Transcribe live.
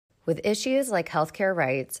With issues like healthcare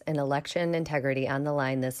rights and election integrity on the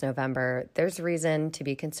line this November, there's reason to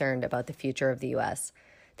be concerned about the future of the U.S.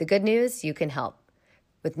 The good news, you can help.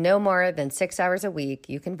 With no more than 6 hours a week,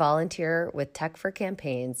 you can volunteer with Tech for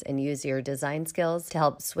Campaigns and use your design skills to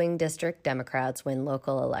help swing district Democrats win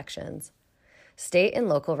local elections. State and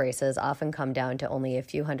local races often come down to only a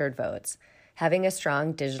few hundred votes. Having a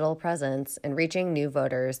strong digital presence and reaching new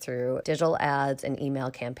voters through digital ads and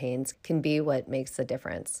email campaigns can be what makes the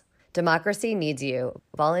difference. Democracy needs you.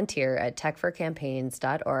 Volunteer at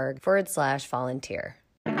techforcampaigns.org/volunteer.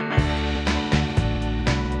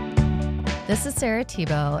 This is Sarah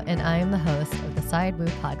Tebow, and I am the host of the Side Woo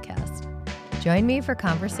podcast. Join me for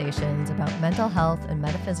conversations about mental health and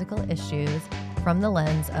metaphysical issues from the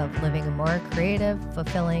lens of living a more creative,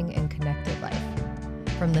 fulfilling, and connected life.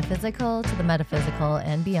 From the physical to the metaphysical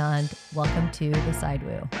and beyond, welcome to the Side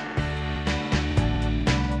Woo.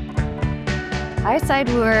 Hi, Side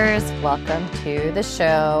Wooers. Welcome to the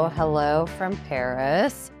show. Hello from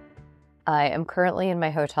Paris. I am currently in my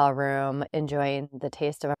hotel room enjoying the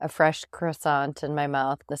taste of a fresh croissant in my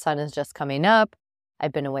mouth. The sun is just coming up.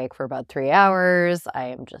 I've been awake for about 3 hours. I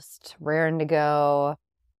am just raring to go.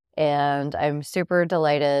 And I'm super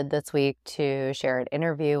delighted this week to share an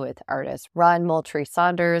interview with artist Ron Moultrie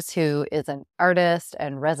Saunders, who is an artist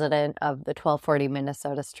and resident of the 1240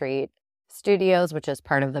 Minnesota Street Studios, which is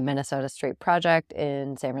part of the Minnesota Street Project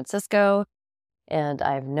in San Francisco. And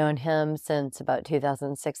I've known him since about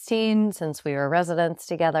 2016, since we were residents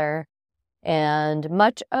together. And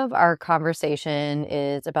much of our conversation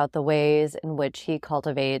is about the ways in which he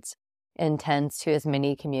cultivates and tends to his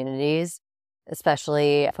many communities,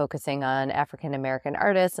 especially focusing on African American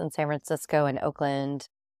artists in San Francisco and Oakland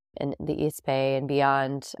and the East Bay and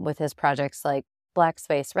beyond, with his projects like Black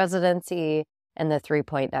Space Residency and the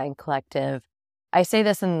 3.9 Collective. I say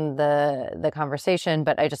this in the conversation,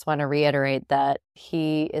 but I just want to reiterate that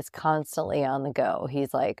he is constantly on the go.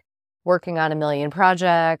 He's like working on a million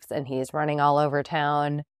projects and he's running all over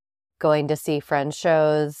town, going to see friends'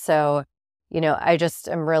 shows. So, I just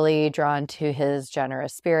am really drawn to his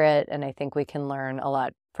generous spirit, and I think we can learn a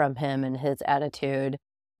lot from him and his attitude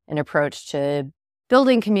and approach to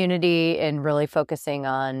building community and really focusing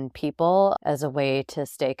on people as a way to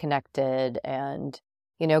stay connected and,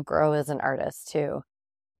 grow as an artist too.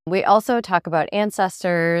 We also talk about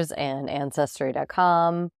ancestors and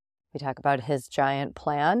Ancestry.com. We talk about his giant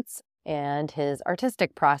plants and his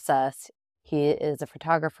artistic process. He is a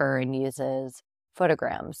photographer and uses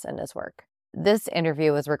photograms in his work. This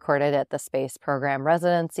interview was recorded at the Space Program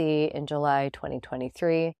Residency in July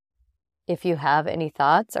 2023. If you have any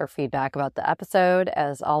thoughts or feedback about the episode,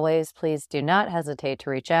 as always, please do not hesitate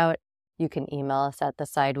to reach out. You can email us at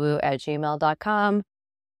thesidewoo@gmail.com.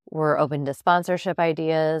 We're open to sponsorship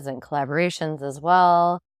ideas and collaborations as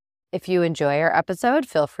well. If you enjoy our episode,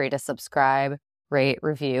 feel free to subscribe, rate,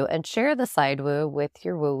 review, and share the Side Woo with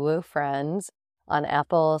your woo-woo friends on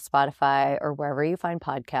Apple, Spotify, or wherever you find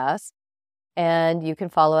podcasts. And you can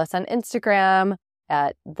follow us on Instagram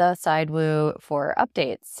at The Side Woo for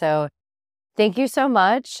updates. So thank you so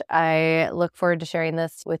much. I look forward to sharing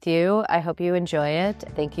this with you. I hope you enjoy it.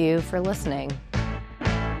 Thank you for listening.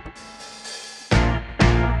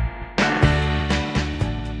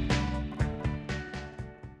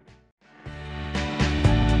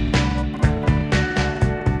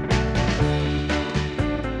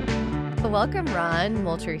 Welcome, Ron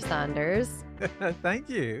Moultrie Saunders. Thank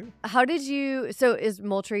you. So is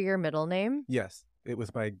Moultrie your middle name? Yes, it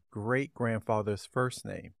was my great-grandfather's first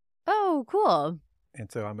name. Oh, cool.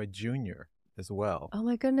 And so I'm a junior as well. Oh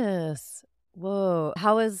my goodness. Whoa.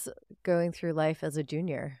 How was going through life as a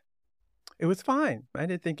junior? It was fine. I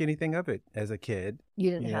didn't think anything of it as a kid. You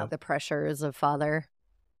didn't have the pressures of father?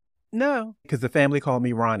 No, because the family called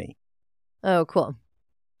me Ronnie. Oh, cool.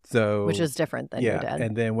 So, which is different than your dad.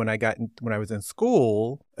 And then when I was in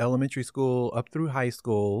school, elementary school up through high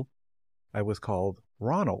school, I was called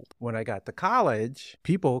Ronald. When I got to college,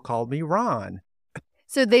 people called me Ron.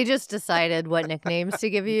 So they just decided what nicknames to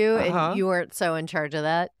give you, and you weren't so in charge of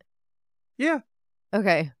that? Yeah.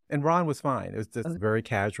 Okay. And Ron was fine. It was just very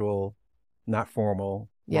casual, not formal.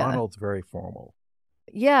 Yeah. Ronald's very formal.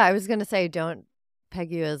 Yeah, I was going to say, don't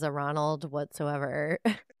peg you as a Ronald whatsoever.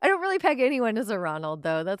 I don't really peg anyone as a Ronald,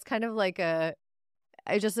 though. That's kind of like I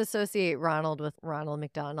just associate Ronald with Ronald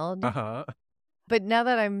McDonald. But now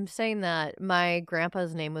that I'm saying that, my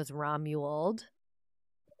grandpa's name was Romuald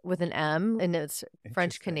with an M, and it's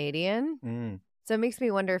French-Canadian. So it makes me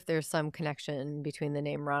wonder if there's some connection between the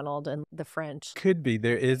name Ronald and the French. Could be.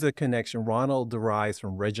 There is a connection. Ronald derives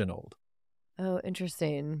from Reginald. Oh,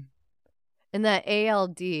 interesting. And that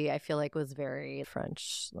ALD, I feel like, was very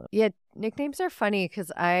French. Yeah, nicknames are funny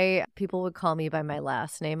because people would call me by my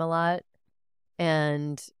last name a lot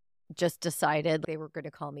and just decided they were going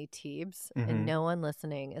to call me Teebs. And no one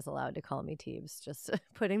listening is allowed to call me Teebs. Just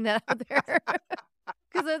putting that out there.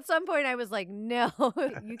 Because at some point I was like, no,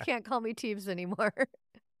 you can't call me Teebs anymore.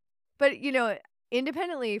 But,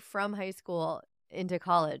 independently from high school into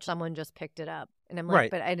college, someone just picked it up. And I'm like,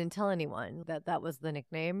 Right. but I didn't tell anyone that was the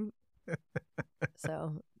nickname.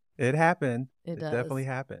 So It happened. It does. Definitely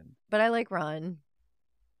happened. But I like Ron.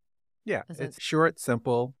 Yeah. It's short,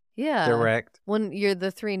 simple, direct. When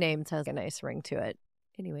the three names has a nice ring to it.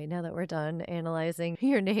 Anyway, now that we're done analyzing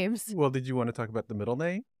your names. Well, did you want to talk about the middle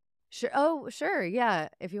name? Sure. Oh, sure. Yeah,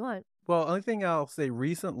 if you want. Well, only thing I'll say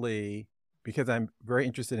recently, because I'm very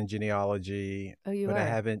interested in genealogy, I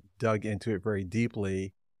haven't dug into it very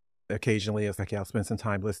deeply. Occasionally, it's like, I'll spend some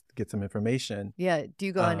time, let's get some information. Yeah. Do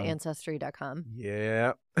you go on Ancestry.com?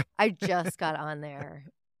 Yeah. I just got on there,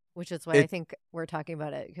 which is why I think we're talking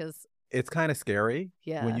about it, because it's kind of scary.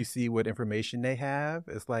 Yeah. When you see what information they have.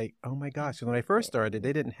 It's like, oh my gosh. When I first started,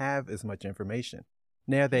 they didn't have as much information.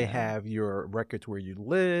 Now they have your records where you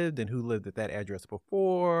lived and who lived at that address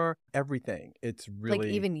before, everything. It's really... Like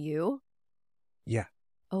even you? Yeah.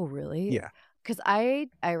 Oh, really? Yeah. Because I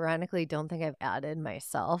ironically don't think I've added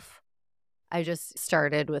myself. I just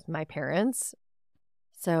started with my parents.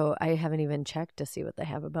 So I haven't even checked to see what they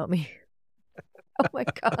have about me. Oh my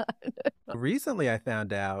God. Recently, I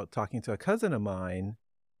found out, talking to a cousin of mine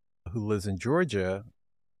who lives in Georgia,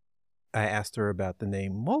 I asked her about the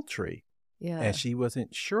name Moultrie. Yeah. And she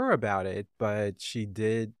wasn't sure about it, but she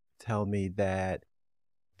did tell me that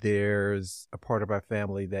there's a part of our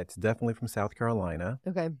family that's definitely from South Carolina.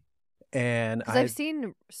 Okay. And because I've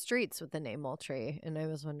seen streets with the name Moultrie, and I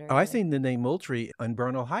was wondering. Oh, I've seen the name Moultrie on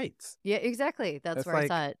Bernal Heights. Yeah, exactly. That's where I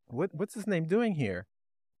saw it. What's his name doing here?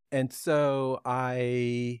 And so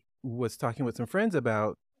I was talking with some friends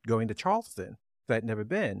about going to Charleston, that I'd never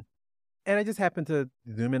been. And I just happened to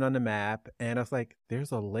zoom in on the map, and I was like,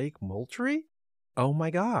 there's a Lake Moultrie? Oh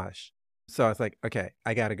my gosh. So I was like, okay,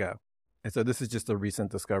 I got to go. And so this is just a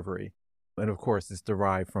recent discovery. And of course, it's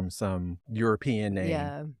derived from some European name.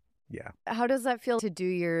 Yeah. Yeah. How does that feel to do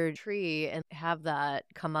your tree and have that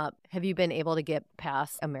come up? Have you been able to get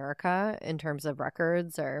past America in terms of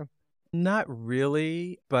records or? Not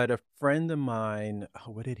really, but a friend of mine,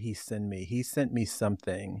 what did he send me? He sent me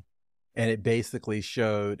something, and it basically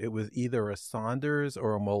showed it was either a Saunders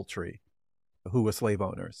or a Moultrie who were slave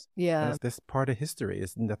owners. Yeah. That's part of history.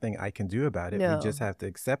 There's nothing I can do about it. No. We just have to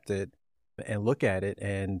accept it and look at it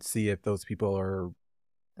and see if those people are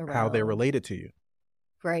how they're related to you.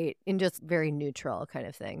 Right. And just very neutral kind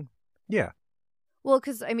of thing. Yeah. Well,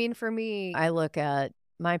 because I mean, for me, I look at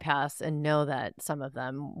my past and know that some of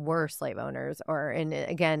them were slave owners and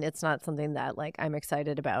again, it's not something that like I'm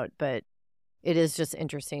excited about, but it is just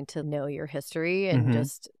interesting to know your history and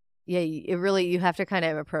just, it really, you have to kind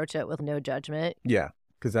of approach it with no judgment. Yeah.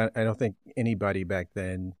 Because I don't think anybody back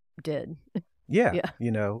then did. Yeah.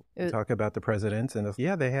 Talk about the presidents and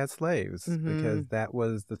they had slaves because that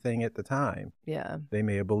was the thing at the time. Yeah. They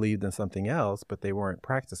may have believed in something else, but they weren't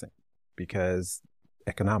practicing because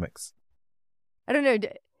economics. I don't know.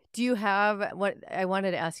 Do you have what I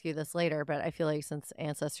wanted to ask you this later, but I feel like since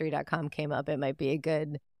Ancestry.com came up, it might be a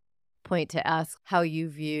good point to ask how you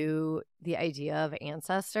view the idea of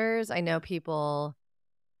ancestors. I know people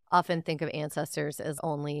often think of ancestors as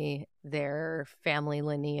only their family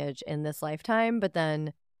lineage in this lifetime, but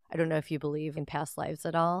then I don't know if you believe in past lives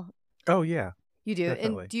at all. Oh, yeah. You do?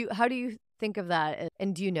 Definitely. And how do you think of that?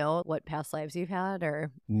 And do you know what past lives you've had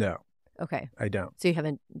or? No. Okay. I don't. So you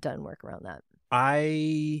haven't done work around that?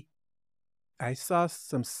 I saw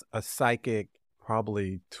a psychic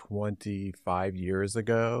probably 25 years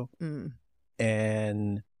ago,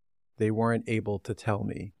 and they weren't able to tell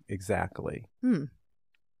me exactly.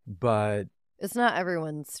 But it's not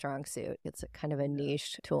everyone's strong suit. It's kind of a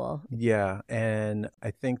niche tool. Yeah. And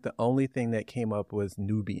I think the only thing that came up was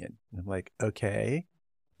Nubian. I'm like, okay,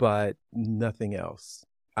 but nothing else.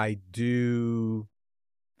 I do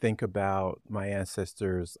think about my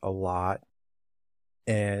ancestors a lot,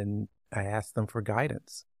 and I ask them for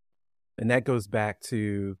guidance. And that goes back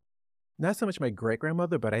to not so much my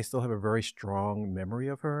great-grandmother, but I still have a very strong memory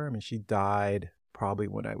of her. I mean, she died probably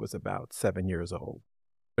when I was about 7 years old.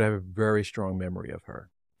 But I have a very strong memory of her.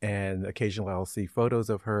 And occasionally I'll see photos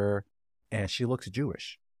of her, and she looks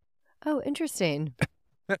Jewish. Oh, interesting.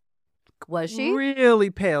 Was she?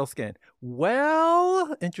 Really pale skin.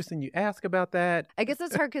 Well, interesting you ask about that. I guess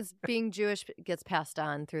it's hard because being Jewish gets passed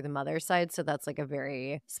on through the mother's side. So that's like a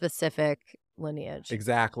very specific lineage.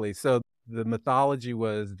 Exactly. So the mythology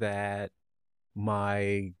was that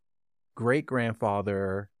my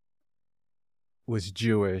great-grandfather was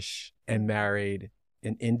Jewish and married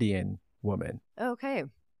an Indian woman. Okay.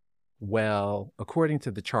 Well, according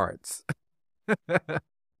to the charts,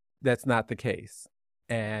 that's not the case.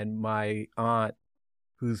 And my aunt,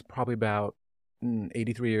 who's probably about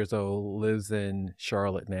 83 years old, lives in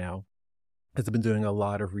Charlotte now, has been doing a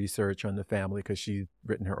lot of research on the family because she's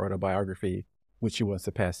written her autobiography, which she wants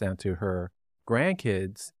to pass down to her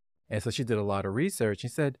grandkids. And so she did a lot of research. She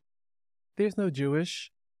said, there's no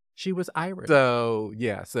Jewish. She was Irish. So,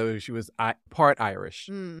 yeah, so she was part Irish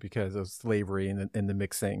because of slavery and the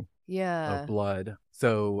mixing of blood.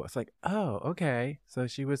 So it's like, oh, okay. So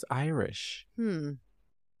she was Irish.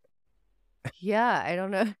 Yeah, I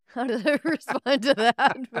don't know how to respond to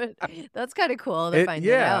that, but that's kind of cool to find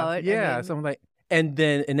that out. Yeah. I mean, So I'm like, and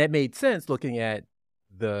that made sense looking at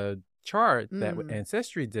the chart that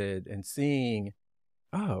Ancestry did and seeing,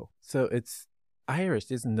 oh, so it's Irish.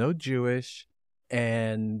 There's no Jewish.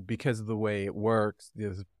 And because of the way it works,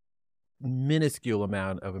 there's a minuscule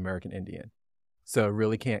amount of American Indian. So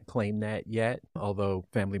really can't claim that yet, although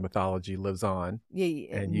family mythology lives on.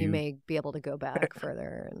 Yeah, and you may be able to go back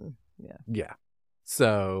further and yeah.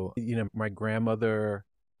 So, my grandmother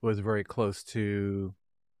was very close to,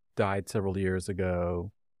 died several years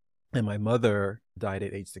ago. And my mother died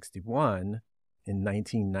at age 61 in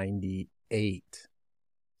 1998.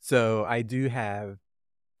 So I do have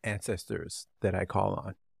ancestors that I call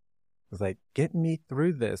on. It's like, get me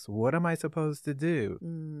through this. What am I supposed to do?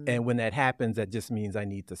 And when that happens, that just means I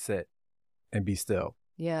need to sit and be still.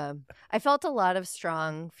 Yeah. I felt a lot of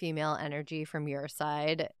strong female energy from your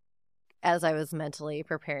side as I was mentally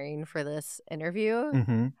preparing for this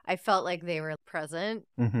interview. I felt like they were present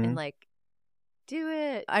and like, do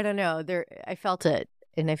it. I don't know. I felt it.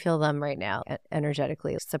 And I feel them right now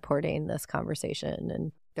energetically supporting this conversation.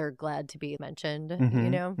 And they're glad to be mentioned,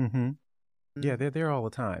 Yeah, they're there all the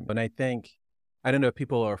time. And I think, I don't know if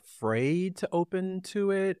people are afraid to open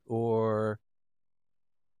to it or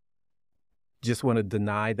just want to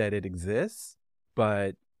deny that it exists,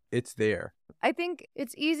 but it's there. I think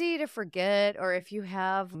it's easy to forget, or if you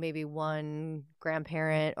have maybe one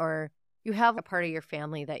grandparent or you have a part of your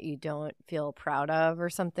family that you don't feel proud of or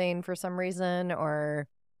something for some reason, or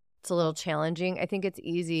it's a little challenging, I think it's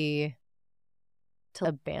easy to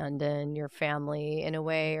abandon your family in a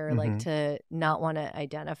way, or like to not want to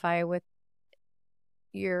identify with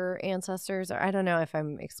your ancestors. Or I don't know if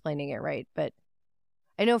I'm explaining it right, but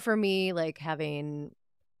I know for me, like having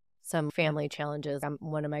some family challenges on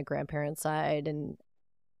one of my grandparents' side, and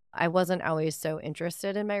I wasn't always so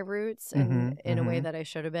interested in my roots in a way that I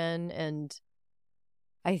should have been. And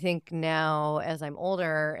I think now as I'm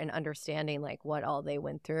older and understanding like what all they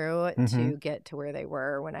went through to get to where they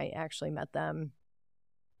were when I actually met them,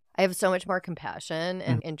 I have so much more compassion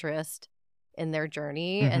and interest in their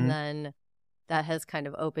journey. And then that has kind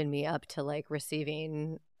of opened me up to like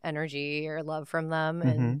receiving energy or love from them.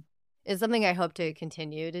 And it's something I hope to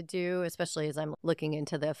continue to do, especially as I'm looking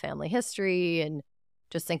into the family history and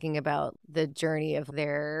just thinking about the journey of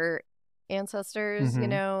their ancestors,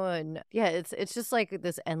 and yeah, it's just like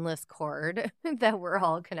this endless cord that we're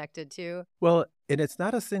all connected to. Well, and it's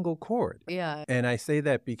not a single cord. Yeah. And I say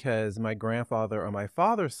that because my grandfather on my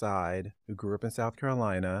father's side, who grew up in South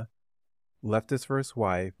Carolina, left his first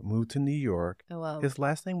wife, moved to New York. Oh, wow. His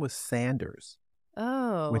last name was Sanders.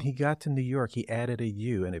 Oh. When he got to New York, he added a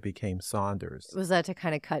U and it became Saunders. Was that to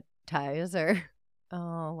kind of cut ties or?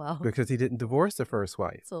 Oh, wow. Because he didn't divorce the first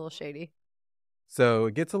wife. It's a little shady. So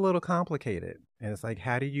it gets a little complicated. And it's like,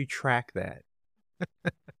 how do you track that?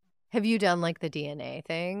 Have you done like the DNA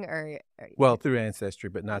thing or well, through Ancestry,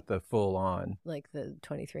 but not the full on. Like the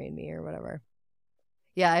 23andMe or whatever.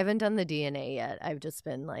 Yeah, I haven't done the DNA yet. I've just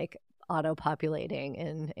been like auto-populating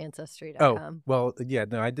in Ancestry.com. Oh, well, yeah,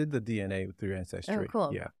 no, I did the DNA through Ancestry. Oh,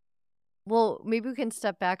 cool. Yeah. Well, maybe we can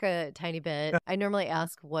step back a tiny bit. I normally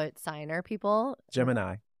ask what sign are people?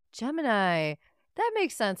 Gemini. Gemini. That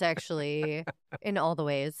makes sense, actually, in all the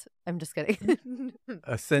ways. I'm just kidding.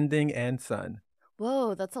 Ascending and sun.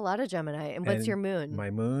 Whoa, that's a lot of Gemini. And what's your moon?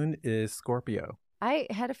 My moon is Scorpio. I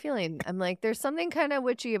had a feeling. I'm like, there's something kind of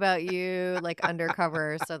witchy about you, like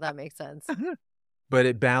undercover, so that makes sense. But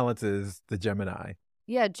it balances the Gemini.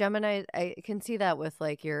 Yeah, Gemini, I can see that with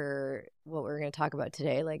like what we're going to talk about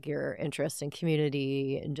today, like your interest in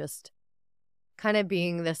community and just kind of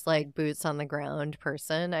being this like boots on the ground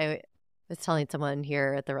person. I was telling someone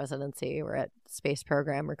here at the residency, we're at Space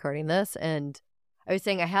Program recording this, and I was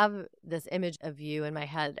saying I have this image of you in my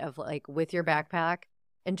head of like with your backpack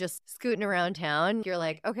and just scooting around town, you're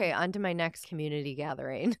like, okay, on to my next community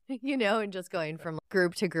gathering, and just going from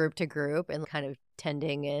group to group to group and kind of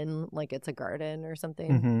tending in like it's a garden or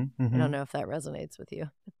something. I don't know if that resonates with you.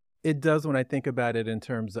 It does when I think about it in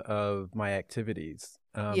terms of my activities.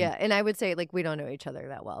 Yeah. And I would say, like, we don't know each other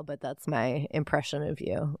that well, but that's my impression of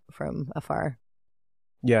you from afar.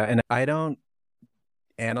 Yeah. And I don't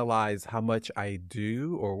analyze how much I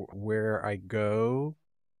do or where I go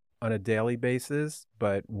on a daily basis.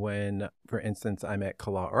 But when, for instance, I'm at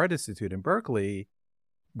Kala Art Institute in Berkeley,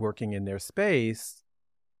 working in their space,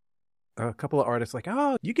 a couple of artists like,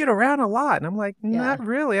 oh, you get around a lot. And I'm like, not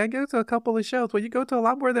really. I go to a couple of shows. Well, you go to a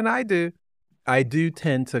lot more than I do. I do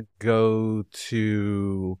tend to go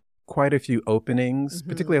to quite a few openings,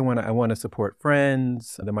 particularly when I want to support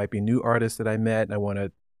friends. There might be new artists that I met and I want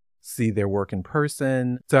to see their work in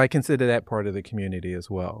person. So I consider that part of the community as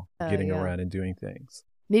well, getting around and doing things.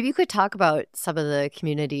 Maybe you could talk about some of the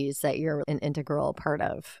communities that you're an integral part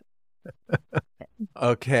of.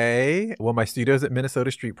 Okay. Well, my studio is at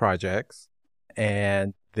Minnesota Street Projects,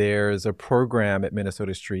 and there's a program at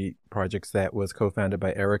Minnesota Street Projects that was co-founded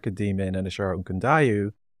by Erica Demon and Ashara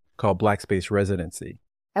Nkundayu called Black Space Residency.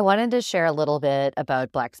 I wanted to share a little bit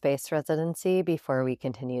about Black Space Residency before we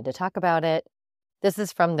continue to talk about it. This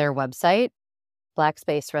is from their website. Black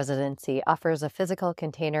Space Residency offers a physical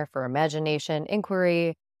container for imagination,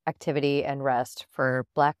 inquiry, activity, and rest for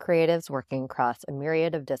Black creatives working across a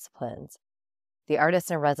myriad of disciplines. The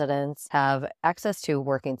artists in residence have access to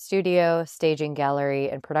working studio, staging gallery,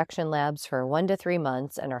 and production labs for 1 to 3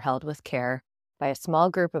 months and are held with care by a small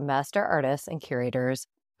group of master artists and curators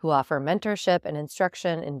who offer mentorship and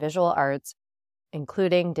instruction in visual arts,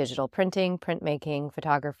 including digital printing, printmaking,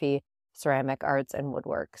 photography, ceramic arts, and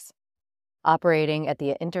woodworks. Operating at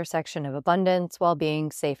the intersection of abundance,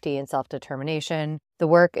 well-being, safety, and self-determination, the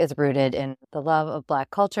work is rooted in the love of Black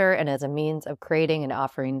culture and as a means of creating and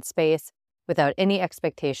offering space without any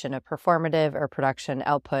expectation of performative or production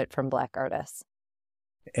output from Black artists.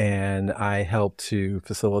 And I help to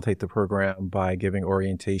facilitate the program by giving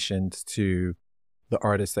orientations to the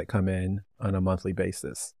artists that come in on a monthly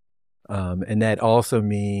basis. And that also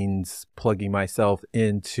means plugging myself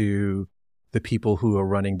into the people who are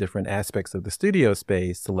running different aspects of the studio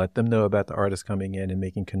space to let them know about the artists coming in and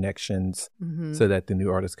making connections so that the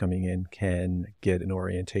new artists coming in can get an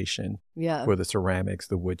orientation for the ceramics,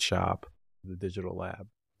 the wood shop, the digital lab.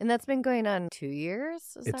 And that's been going on 2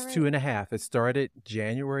 years? It's 2.5. It started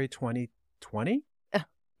January 2020?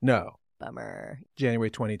 No. Bummer. January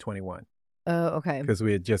 2021. Oh, okay. Because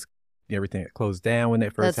we had just, everything had closed down when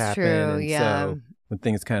it first happened. True, and so when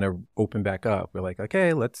things kind of opened back up, we're like,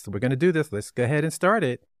 okay, we're going to do this. Let's go ahead and start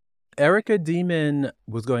it. Erica Demon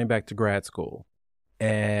was going back to grad school,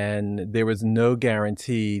 and there was no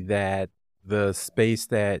guarantee that the space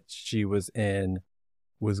that she was in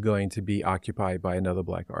was going to be occupied by another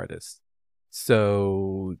Black artist.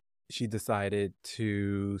 So she decided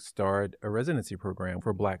to start a residency program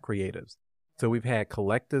for Black creatives. So we've had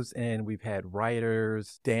collectives in, we've had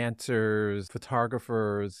writers, dancers,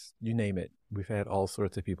 photographers, you name it. We've had all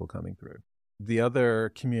sorts of people coming through. The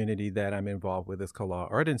other community that I'm involved with is Kala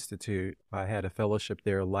Art Institute. I had a fellowship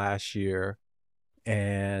there last year,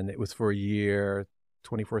 and it was for a year,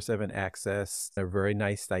 24/7 access, a very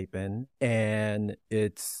nice stipend, and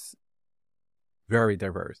it's very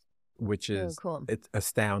diverse, which is cool. It's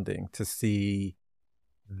astounding to see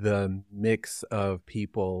the mix of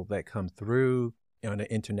people that come through on an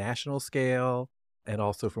international scale and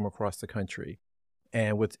also from across the country.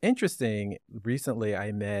 And what's interesting, recently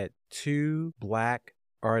I met 2 Black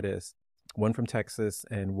artists, one from Texas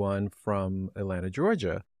and one from Atlanta,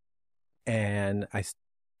 Georgia, and I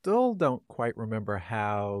still don't quite remember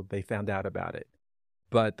how they found out about it.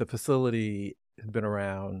 But the facility has been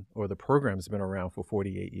around, or the program's been around for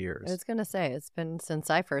 48 years. I was going to say, it's been since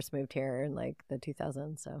I first moved here in like the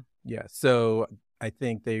 2000s. So yeah, so I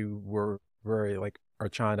think they were very, like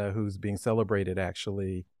Archana, who's being celebrated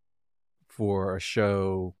actually for a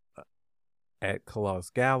show at Kala's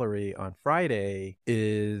Gallery on Friday,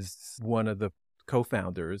 is one of the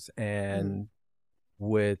co-founders. And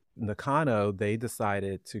with Nakano, they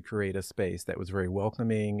decided to create a space that was very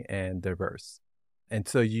welcoming and diverse. And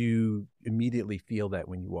so you immediately feel that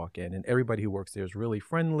when you walk in, and everybody who works there is really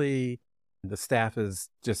friendly. The staff is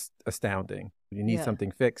just astounding. You need something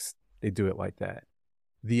fixed, they do it like that.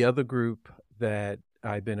 The other group that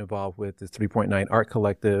I've been involved with is 3.9 Art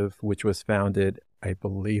Collective, which was founded, I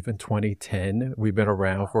believe, in 2010. We've been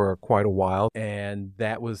around for quite a while. And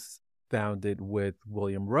that was founded with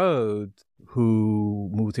William Rhodes, who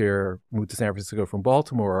moved to San Francisco from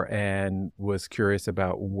Baltimore and was curious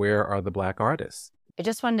about where are the Black artists. I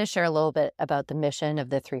just wanted to share a little bit about the mission of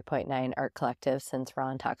the 3.9 Art Collective since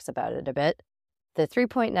Ron talks about it a bit. The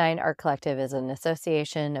 3.9 Art Collective is an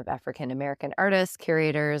association of African American artists,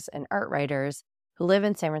 curators, and art writers who live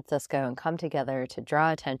in San Francisco and come together to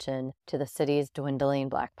draw attention to the city's dwindling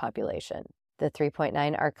Black population. The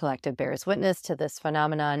 3.9 Art Collective bears witness to this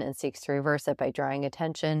phenomenon and seeks to reverse it by drawing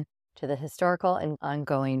attention to the historical and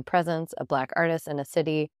ongoing presence of Black artists in a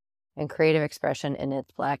city and creative expression in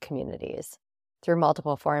its Black communities. Through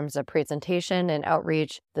multiple forms of presentation and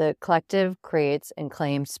outreach, the collective creates and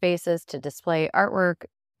claims spaces to display artwork,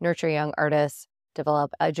 nurture young artists,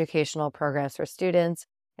 develop educational programs for students,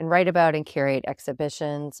 and write about and curate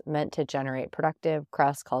exhibitions meant to generate productive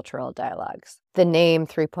cross-cultural dialogues. The name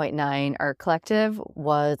 3.9 Art Collective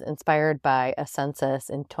was inspired by a census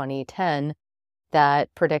in 2010 that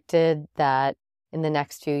predicted that in the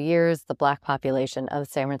next few years, the Black population of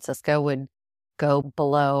San Francisco would go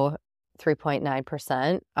below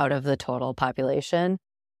 3.9% out of the total population.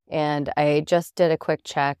 And I just did a quick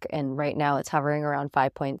check, and right now it's hovering around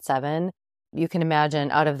 5.7. You can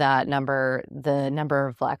imagine out of that number, the number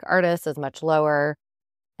of Black artists is much lower,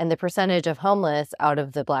 and the percentage of homeless out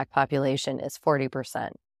of the Black population is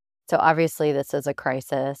 40%. So obviously this is a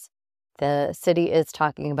crisis. The city is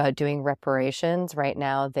talking about doing reparations. Right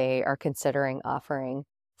now they are considering offering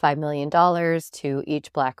 $5 million to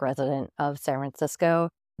each Black resident of San Francisco.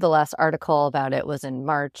 The last article about it was in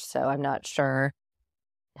March, so I'm not sure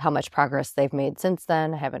how much progress they've made since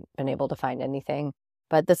then. I haven't been able to find anything.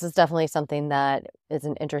 But this is definitely something that is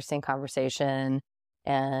an interesting conversation,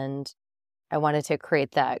 and I wanted to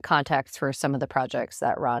create that context for some of the projects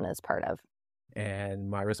that Ron is part of. And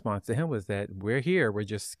my response to him was that we're here, we're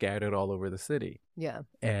just scattered all over the city. Yeah.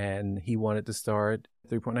 And he wanted to start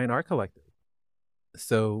 3.9 Art Collective.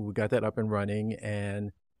 So we got that up and running,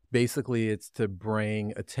 and basically it's to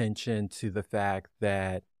bring attention to the fact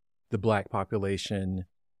that the Black population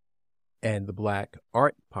and the Black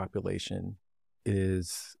art population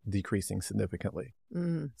is decreasing significantly.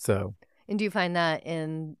 So, and do you find that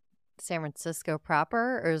in San Francisco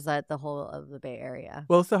proper, or is that the whole of the Bay Area?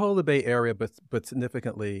 Well, it's the whole of the Bay Area, but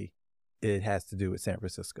significantly it has to do with San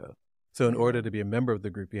Francisco. So in order to be a member of the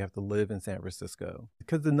group, you have to live in San Francisco,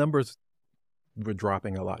 because the numbers were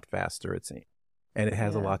dropping a lot faster, it seemed. And it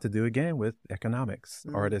has a lot to do, again, with economics.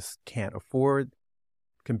 Artists can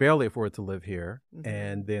barely afford to live here.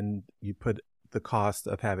 And then you put the cost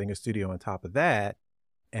of having a studio on top of that,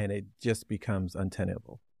 and it just becomes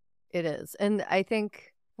untenable. It is. And I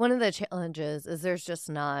think one of the challenges is there's just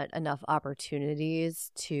not enough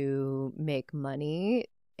opportunities to make money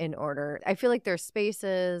in order. I feel like there's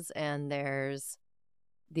spaces and there's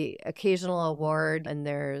the occasional award and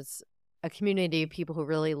there's a community of people who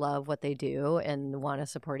really love what they do and want to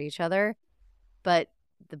support each other. But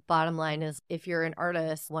the bottom line is, if you're an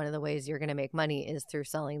artist, one of the ways you're going to make money is through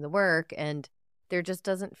selling the work. And there just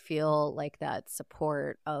doesn't feel like that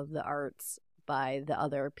support of the arts by the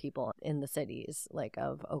other people in the cities, like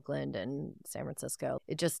of Oakland and San Francisco.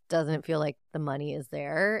 It just doesn't feel like the money is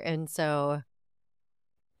there. And so...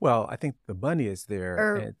 Well, I think the money is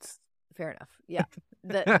there. Fair enough. Yeah.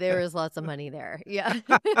 There is lots of money there. Yeah,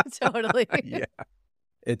 totally. Yeah.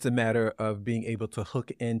 It's a matter of being able to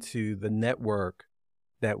hook into the network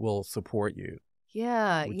that will support you.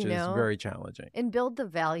 Yeah, which is very challenging. And build the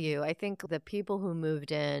value. I think the people who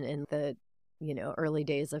moved in the, early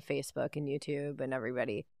days of Facebook and YouTube and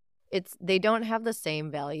everybody, they don't have the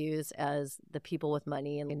same values as the people with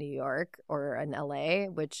money in New York or in LA,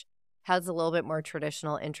 which has a little bit more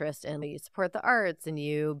traditional interest in you support the arts and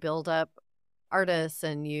you build up artists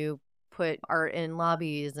and you put art in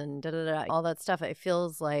lobbies and all that stuff. It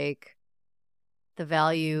feels like the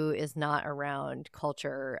value is not around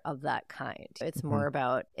culture of that kind. It's more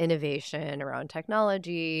about innovation around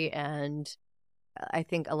technology. And I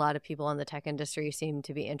think a lot of people in the tech industry seem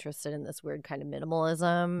to be interested in this weird kind of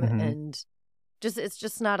minimalism. And it's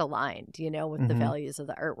just not aligned, with the values of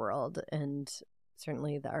the art world and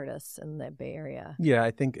certainly the artists in the Bay Area. Yeah,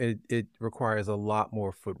 I think it requires a lot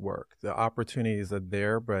more footwork. The opportunities are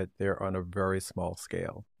there, but they're on a very small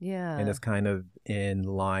scale. Yeah. And it's kind of in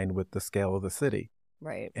line with the scale of the city.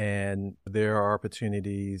 Right. And there are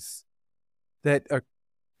opportunities that are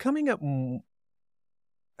coming up,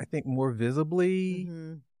 I think, more visibly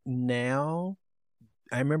now.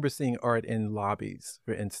 I remember seeing art in lobbies,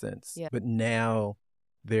 for instance. Yeah. But now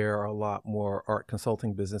there are a lot more art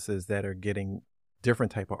consulting businesses that are getting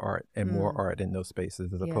different type of art and more art in those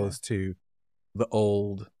spaces, as opposed to the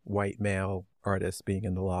old white male artists being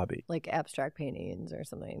in the lobby. Like abstract paintings or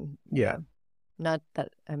something. Yeah. Not that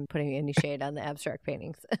I'm putting any shade on the abstract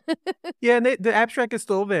paintings. Yeah, and the abstract is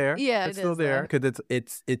still there. Yeah, It's it still is there though. because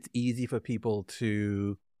it's easy for people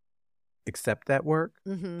to accept that work.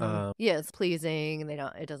 Yeah, it's pleasing.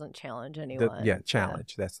 It doesn't challenge anyone.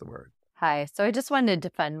 Challenge, that's the word. Hi. So I just wanted to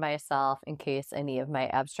defend myself in case any of my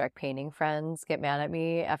abstract painting friends get mad at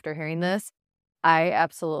me after hearing this. I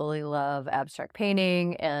absolutely love abstract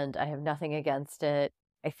painting and I have nothing against it.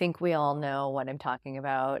 I think we all know what I'm talking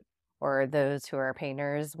about, or those who are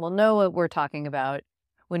painters will know what we're talking about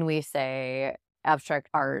when we say abstract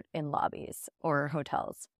art in lobbies or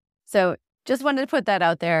hotels. So just wanted to put that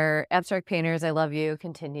out there. Abstract painters, I love you.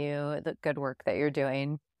 Continue the good work that you're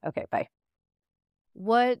doing. Okay, bye.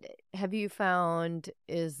 What have you found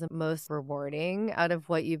is the most rewarding out of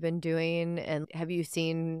what you've been doing? And have you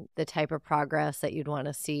seen the type of progress that you'd want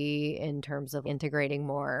to see in terms of integrating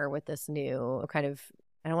more with this new kind of,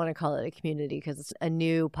 I don't want to call it a community because it's a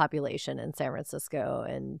new population in San Francisco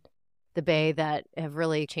and the Bay that have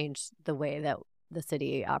really changed the way that the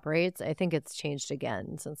city operates? I think it's changed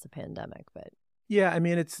again since the pandemic, but Yeah, I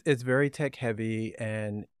mean, it's very tech heavy,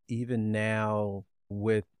 and even now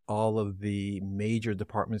with all of the major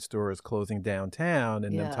department stores closing downtown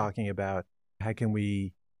and them yeah. talking about how can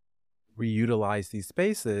we reutilize these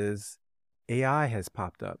spaces, AI has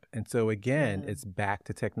popped up. And so again, Yeah. it's back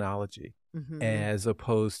to technology Mm-hmm. as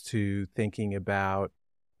opposed to thinking about,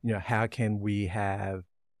 how can we have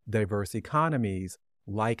diverse economies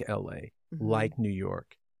like LA, Mm-hmm. like New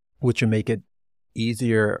York, which will make it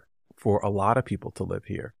easier for a lot of people to live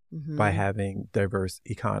here by Mm-hmm. having diverse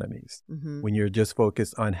economies. Mm-hmm. When you're just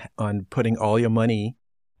focused on putting all your money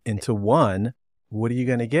into one, what are you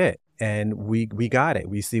going to get? And we got it.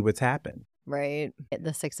 We see what's happened. Right.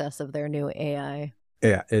 The success of their new AI.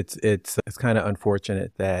 Yeah, it's kind of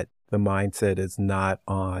unfortunate that the mindset is not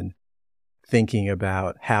on thinking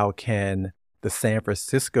about how can the San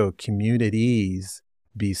Francisco communities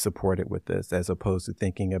be supported with this, as opposed to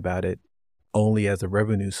thinking about it only as a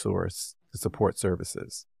revenue source to support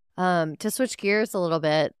services. To switch gears a little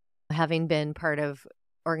bit, having been part of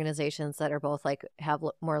organizations that are both like have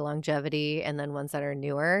more longevity and then ones that are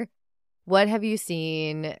newer, what have you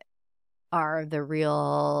seen are the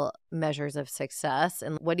real measures of success?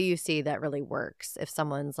 And what do you see that really works if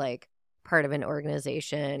someone's like part of an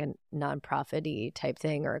organization, a nonprofit-y type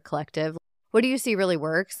thing or a collective? What do you see really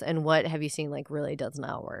works and what have you seen like really does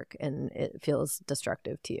not work and it feels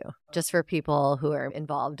destructive to you? Just for people who are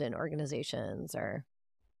involved in organizations or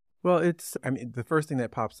Well, the first thing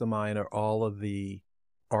that pops to mind are all of the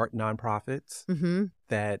art nonprofits mm-hmm.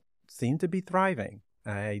 that seem to be thriving.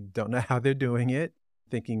 I don't know how they're doing it.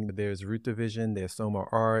 Thinking there's Root Division, there's Soma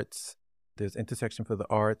Arts, there's Intersection for the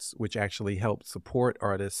Arts, which actually help support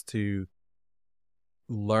artists to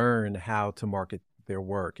learn how to market their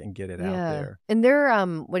work and get it out there. And they're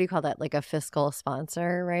what do you call that? Like a fiscal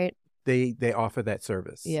sponsor, right? They offer that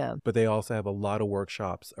service. Yeah. But they also have a lot of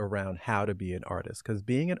workshops around how to be an artist, because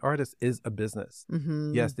being an artist is a business.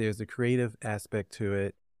 Mm-hmm. Yes, there's a creative aspect to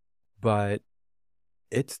it, but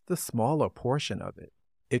it's the smaller portion of it.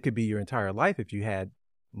 It could be your entire life if you had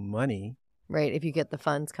money. Right, if you get the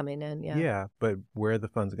funds coming in, yeah. Yeah, but where are the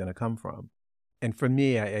funds going to come from? And for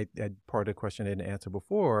me, I part of the question I didn't answer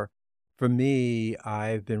before. For me,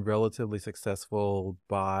 I've been relatively successful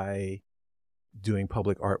by doing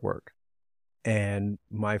public artwork. And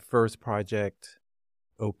my first project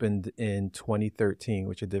opened in 2013,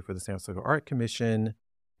 which I did for the San Francisco Art Commission.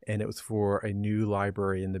 And it was for a new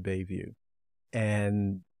library in the Bayview.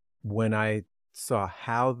 And when I saw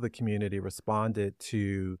how the community responded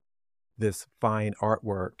to this fine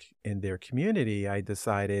artwork in their community, I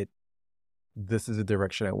decided this is the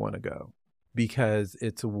direction I want to go, because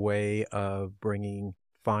it's a way of bringing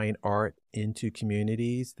fine art into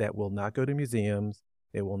communities that will not go to museums.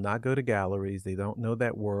 They will not go to galleries. They don't know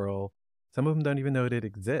that world. Some of them don't even know that it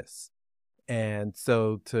exists. And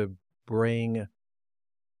so to bring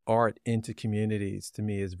art into communities, to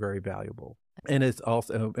me, is very valuable. And it's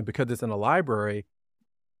also, and because it's in a library,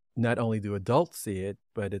 not only do adults see it,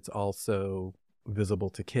 but it's also visible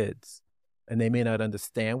to kids. And they may not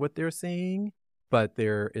understand what they're seeing, but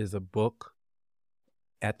there is a book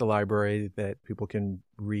at the library that people can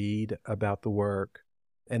read about the work.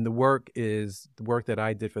 And the work that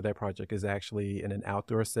I did for that project is actually in an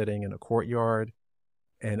outdoor setting in a courtyard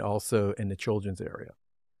and also in the children's area.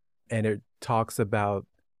 And it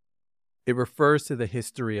refers to the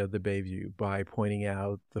history of the Bayview by pointing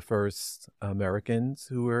out the first Americans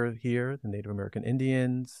who were here, the Native American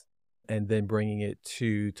Indians, and then bringing it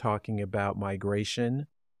to talking about migration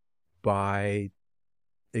by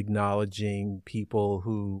acknowledging people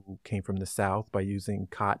who came from the South by using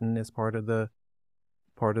cotton as part of the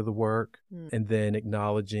part of the work, Mm. and then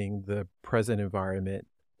acknowledging the present environment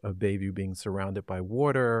of Bayview being surrounded by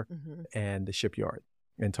water and the shipyard,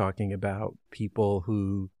 and talking about people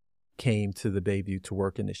who came to the Bayview to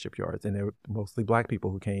work in the shipyards. And they were mostly Black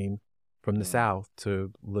people who came from the South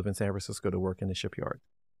to live in San Francisco to work in the shipyard.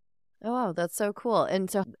 Oh, wow. That's so cool. And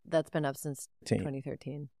so that's been up since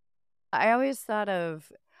 2013. I always thought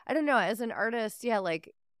of, I don't know, as an artist, yeah,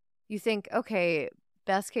 like you think, okay,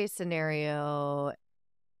 best case scenario,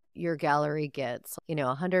 your gallery gets,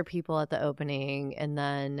 100 people at the opening, and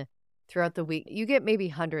then throughout the week, you get maybe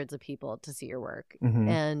hundreds of people to see your work.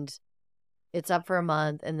 And it's up for a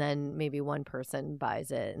month, and then maybe one person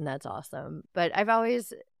buys it, and that's awesome. But I've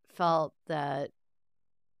always felt that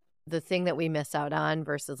the thing that we miss out on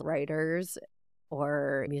versus writers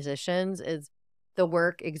or musicians is the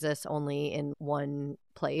work exists only in one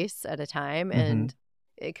place at a time. And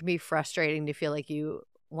it can be frustrating to feel like you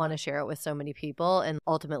want to share it with so many people and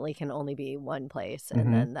ultimately can only be one place.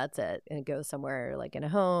 And then that's it. And it goes somewhere like in a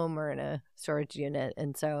home or in a storage unit.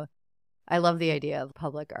 And so I love the idea of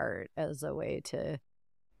public art as a way to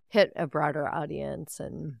hit a broader audience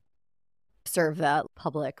and serve that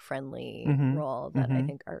public friendly role that I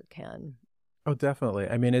think art can. Oh, definitely.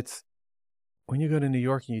 I mean, it's when you go to New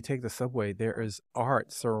York and you take the subway, there is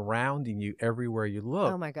art surrounding you everywhere you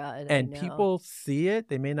look. Oh my God. And people see it.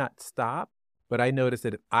 They may not stop, but I notice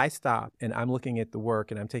that if I stop and I'm looking at the work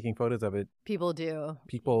and I'm taking photos of it, people do.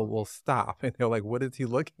 People will stop and they're like, "What is he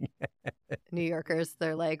looking at?" New Yorkers,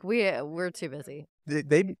 they're like, we're too busy.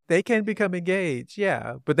 They can become engaged,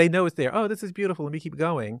 yeah, but they know it's there. Oh, this is beautiful. Let me keep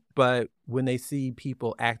going. But when they see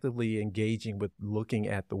people actively engaging with looking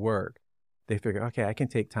at the work, they figure, okay, I can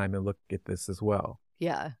take time and look at this as well.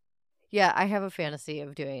 Yeah. Yeah, I have a fantasy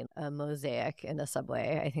of doing a mosaic in a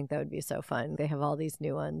subway. I think that would be so fun. They have all these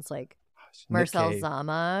new ones like Marcel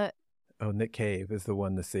Zama. Oh, Nick Cave is the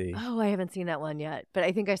one to see. Oh, I haven't seen that one yet, but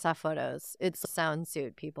I think I saw photos. It's sound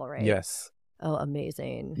suit people, right? Yes. Oh,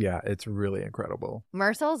 amazing. Yeah, it's really incredible.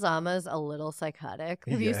 Marcel Zama's a little psychotic.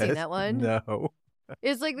 Have you seen that one? No.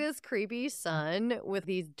 It's like this creepy sun with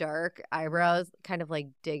these dark eyebrows kind of like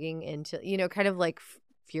digging into, kind of like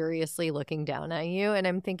furiously looking down at you. And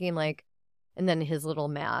I'm thinking like, and then his little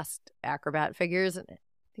masked acrobat figures. And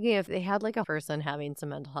thinking if they had like a person having some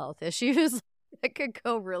mental health issues, it could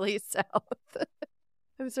go really south.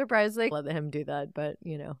 I'm surprised they let him do that, but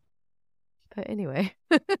But anyway,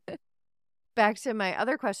 back to my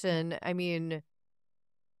other question. I mean,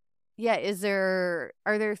 yeah,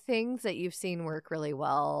 are there things that you've seen work really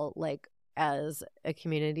well, like as a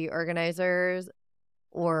community organizers,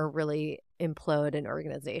 or really implode an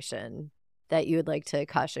organization that you would like to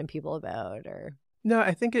caution people about? Or no,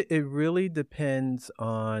 I think it really depends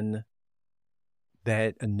on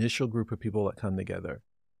that initial group of people that come together.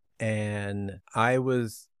 And I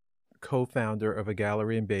was co-founder of a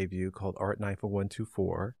gallery in Bayview called Art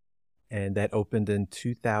 94124, and that opened in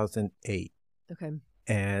 2008. Okay.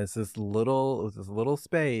 And it was this little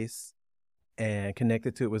space, and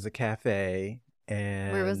connected to it was a cafe.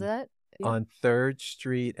 And where was that? On 3rd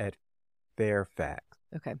Street at Fairfax.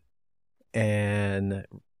 Okay. And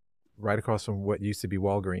right across from what used to be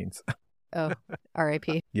Walgreens. Oh,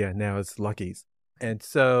 R.I.P. Yeah, now it's Lucky's. And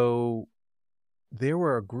so there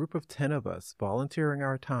were a group of 10 of us volunteering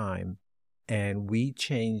our time, and we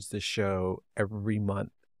changed the show every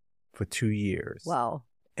month for 2 years. Wow.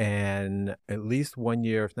 And at least 1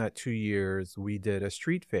 year, if not 2 years, we did a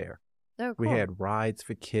street fair. Oh, cool. We had rides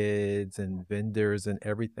for kids and vendors and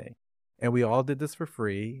everything. And we all did this for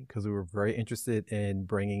free because we were very interested in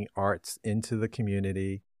bringing arts into the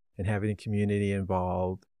community and having the community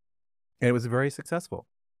involved. And it was very successful.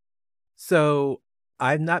 So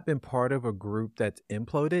I've not been part of a group that's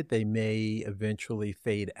imploded. They may eventually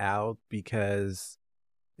fade out because,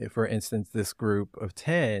 for instance, this group of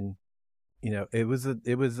 10, it was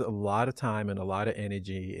a lot of time and a lot of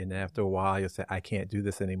energy. And after a while, you'll say, I can't do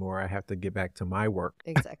this anymore. I have to get back to my work.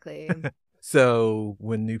 Exactly. So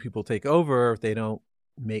when new people take over, if they don't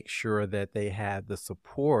make sure that they have the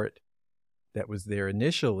support that was there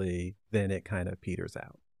initially, then it kind of peters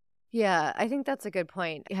out. Yeah, I think that's a good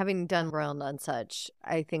point. Having done Royal Nonsuch,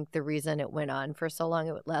 I think the reason it went on for so long,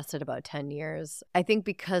 it lasted about 10 years. I think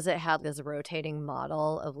because it had this rotating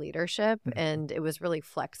model of leadership and it was really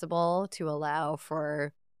flexible to allow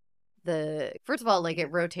for first of all, like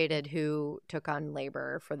it rotated who took on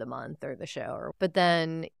labor for the month or the show. But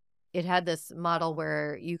then it had this model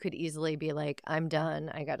where you could easily be like, I'm done,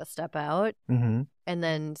 I got to step out. And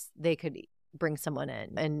then they could bring someone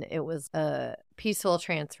in, and it was a peaceful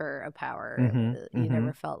transfer of power. You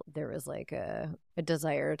never felt there was like a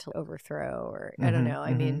desire to overthrow, or I don't know.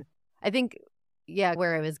 I mean, I think Yeah,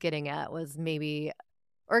 where I was getting at was maybe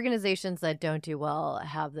organizations that don't do well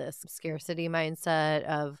have this scarcity mindset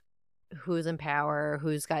of who's in power,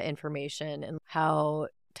 who's got information, and how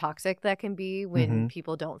toxic that can be when Mm-hmm.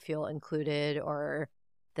 people don't feel included or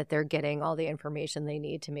that they're getting all the information they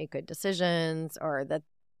need to make good decisions, or that,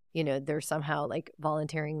 they're somehow like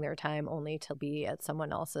volunteering their time only to be at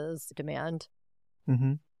someone else's demand.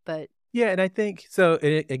 Mm-hmm. But Yeah, and I think so.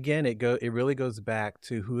 It really goes back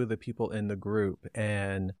to who are the people in the group,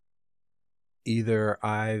 and either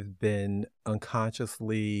I've been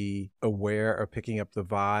unconsciously aware or picking up the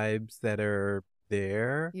vibes that are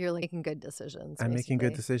there. you're like making good decisions, I'm making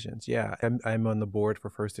good basically. decisions. Yeah, I'm on the board for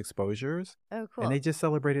First Exposures, Oh, and cool. they just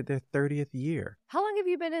celebrated their 30th year. How long have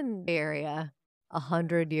you been in the area?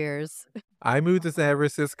 100 years. I moved to San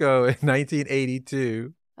Francisco in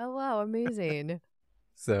 1982. Oh, wow. Amazing.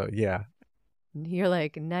 So yeah, You're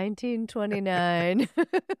like 1929.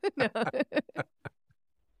 No. that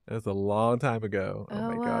was a long time ago. Oh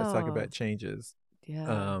Oh, my gosh, talk wow. about changes.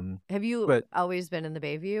 Yeah. Have you But always been in the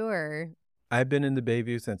Bayview or? I've been in the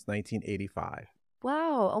Bayview since 1985.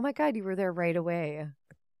 Wow. Oh my God, you were there right away.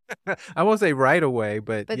 I won't say right away,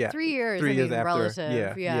 but But yeah, 3 years, 3 years after.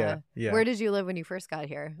 relative. Yeah. Where did you live when you first got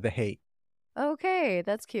here? The Haight. Okay,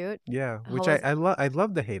 that's cute. Yeah, How which was- I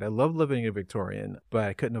love the Haight. I love living in a Victorian, but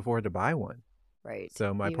I couldn't afford to buy one. Right.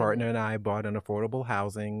 So my partner and I bought an affordable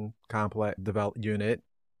housing complex developed unit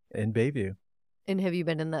in Bayview. And have you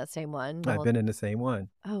been in that same one? I've been in the same one.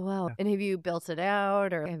 Oh, wow. Yeah. And have you built it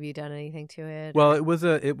out or have you done anything to it? Well,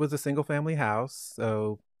 or- it was a single family house,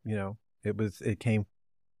 so it came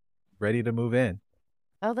ready to move in.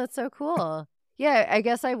 Oh, that's so cool. Yeah, I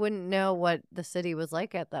guess I wouldn't know what the city was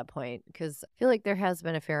like at that point because I feel like there has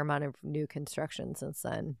been a fair amount of new construction since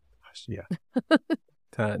then. Gosh, yeah,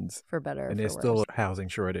 tons, For better or and for there's worse. still a housing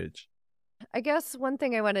shortage. I guess one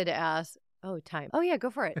thing I wanted to ask. Oh, time. Oh, yeah, go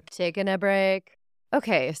for it. Taking a break.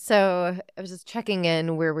 Okay, so I was just checking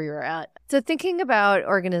in where we were at. So thinking about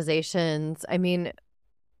organizations, I mean,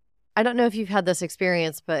 I don't know if you've had this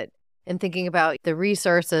experience, but in thinking about the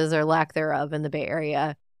resources or lack thereof in the Bay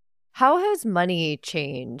Area, how has money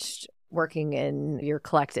changed working in your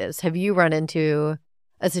collectives? Have you run into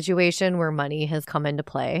a situation where money has come into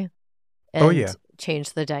play and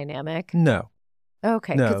changed the dynamic? No.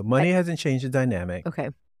 Okay. No, money hasn't changed the dynamic. Okay.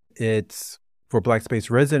 It's for Black Space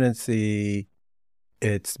residency,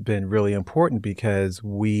 it's been really important because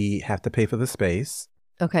we have to pay for the space.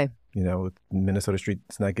 Okay. Minnesota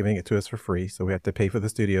Street's not giving it to us for free, so we have to pay for the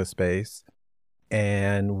studio space.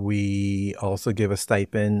 And we also give a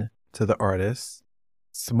stipend to the artists,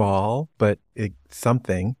 small, but it's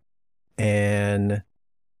something. And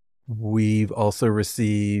we've also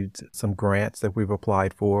received some grants that we've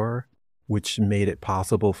applied for, which made it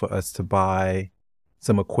possible for us to buy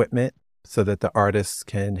some equipment so that the artists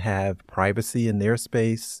can have privacy in their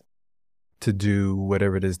space to do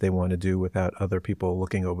whatever it is they want to do without other people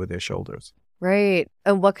looking over their shoulders. Right.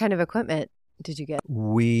 And what kind of equipment did you get?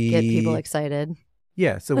 Get people excited?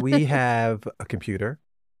 Yeah. So we have a computer.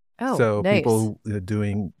 Oh, so nice. people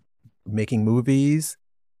making movies,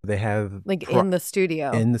 they have in the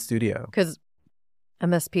studio. In the studio. Because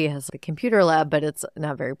MSP has a computer lab, but it's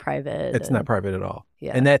not very private. It's not private at all.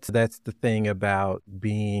 Yeah. And that's the thing about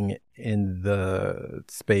being in the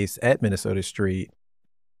space at Minnesota Street.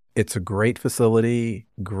 It's a great facility,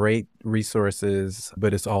 great resources,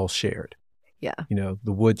 but it's all shared. Yeah.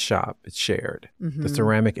 The wood shop, it's shared. Mm-hmm. The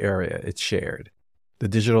ceramic area, it's shared. The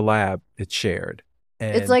digital lab, it's shared.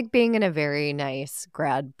 And it's like being in a very nice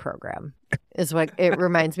grad program is what it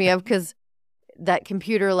reminds me of, because that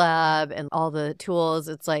computer lab and all the tools,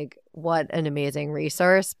 it's like, what an amazing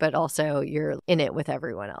resource, but also you're in it with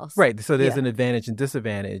everyone else. Right. So there's an advantage and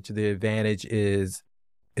disadvantage. The advantage is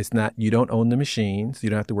you don't own the machines. You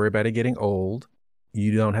don't have to worry about it getting old.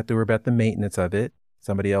 You don't have to worry about the maintenance of it.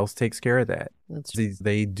 Somebody else takes care of that. That's true.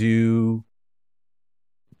 They do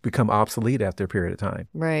become obsolete after a period of time.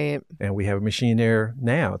 Right. And we have a machine there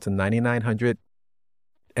now. It's a 9900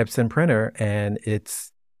 Epson printer, and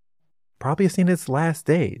it's probably seen its last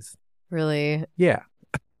days. Really? Yeah.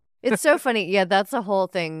 It's so funny. Yeah, that's the whole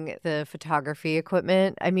thing, the photography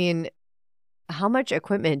equipment. I mean, how much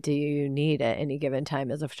equipment do you need at any given time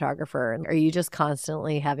as a photographer? Are you just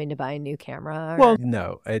constantly having to buy a new camera? Well,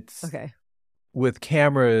 no. It's okay. With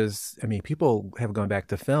cameras, I mean, people have gone back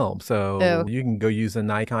to film. So you can go use a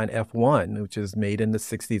Nikon F1, which is made in the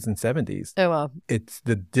 60s and 70s. Oh, wow. It's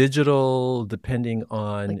the digital, depending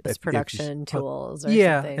on... Like post-production tools or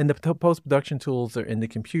something. And the post-production tools are in the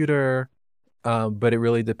computer, but it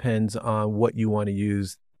really depends on what you want to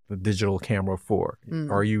use the digital camera for.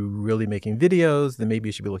 Mm. Are you really making videos? Then maybe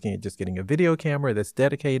you should be looking at just getting a video camera that's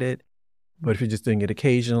dedicated. But if you're just doing it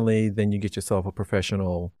occasionally, then you get yourself a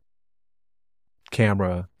professional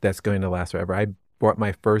camera that's going to last forever. I bought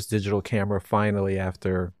my first digital camera finally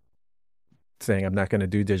after saying I'm not going to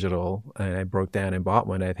do digital, and I broke down and bought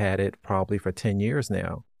one. I've had it probably for 10 years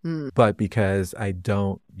now. Mm. But because I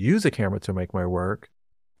don't use a camera to make my work,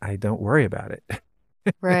 I don't worry about it.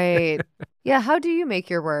 Right. Yeah. How do you make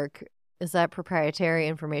your work? Is that proprietary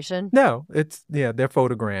information? No, they're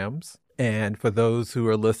photograms. And for those who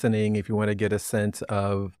are listening, if you want to get a sense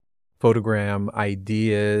of photogram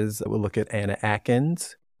ideas, we'll look at Anna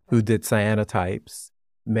Atkins, who did cyanotypes.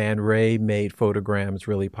 Man Ray made photograms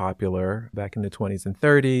really popular back in the 20s and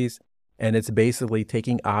 30s. And it's basically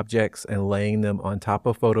taking objects and laying them on top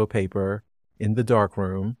of photo paper in the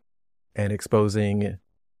darkroom and exposing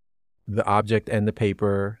the object and the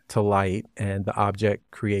paper to light, and the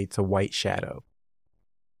object creates a white shadow.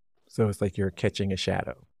 So it's like you're catching a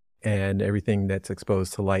shadow, and everything that's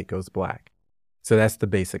exposed to light goes black. So that's the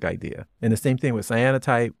basic idea. And the same thing with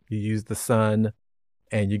cyanotype. You use the sun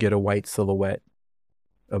and you get a white silhouette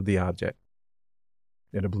of the object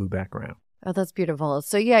in a blue background. Oh, that's beautiful.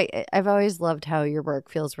 So yeah, I've always loved how your work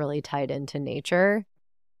feels really tied into nature.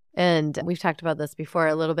 And we've talked about this before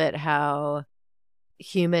a little bit, how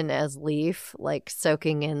human as leaf, like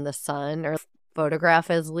soaking in the sun, or photograph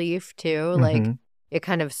as leaf too. Like it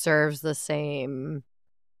kind of serves the same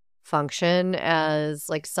function as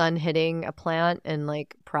like sun hitting a plant and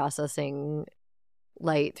like processing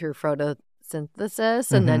light through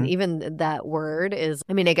photosynthesis. And then even that word is,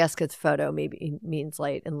 I mean, I guess because photo maybe means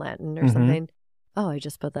light in Latin or something. Oh, I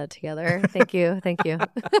just put that together. Thank you. Thank you.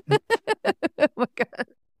 Oh my God.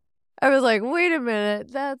 I was like, wait a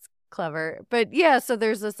minute, that's clever. But yeah, so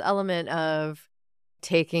there's this element of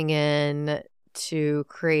taking in to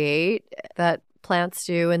create that plants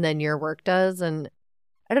do and then your work does. And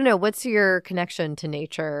I don't know, what's your connection to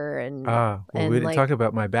nature? And well, we didn't like, talk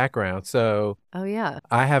about my background. So oh yeah,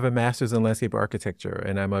 I have a master's in landscape architecture,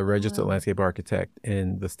 and I'm a registered landscape architect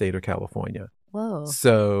in the state of California. Whoa.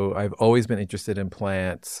 So I've always been interested in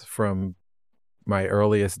plants from my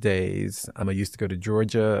earliest days. I used to go to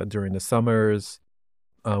Georgia during the summers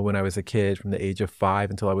when I was a kid, from the age of 5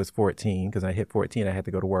 until I was 14. Because I hit 14, I had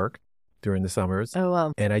to go to work during the summers. Oh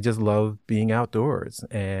wow. And I just love being outdoors.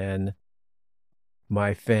 And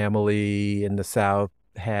my family in the South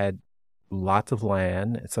had lots of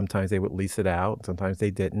land. Sometimes they would lease it out. Sometimes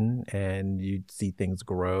they didn't. And you'd see things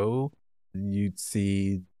grow. You'd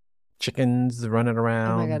see chickens running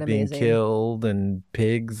around, God, being amazing. killed, and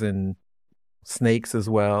pigs and snakes as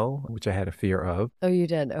well, which I had a fear of. Oh, you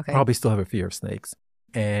did? Okay. Probably still have a fear of snakes.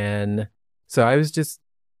 And so I was just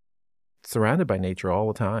surrounded by nature all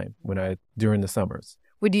the time during the summers.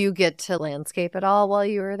 Would you get to landscape at all while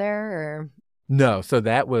you were there, or? No. So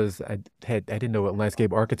that was, I didn't know what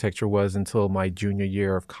landscape architecture was until my junior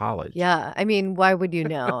year of college. Yeah. I mean, why would you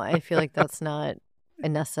know? I feel like that's not a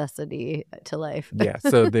necessity to life. Yeah.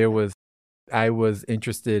 So I was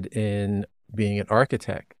interested in being an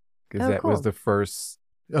architect, because that was the first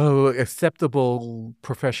acceptable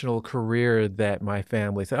professional career that my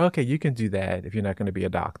family said, okay, you can do that if you're not going to be a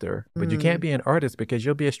doctor, but you can't be an artist because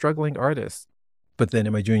you'll be a struggling artist. But then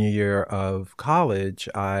in my junior year of college,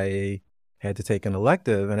 I had to take an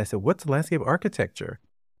elective, and I said, what's landscape architecture?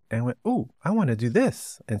 And I went, oh, I want to do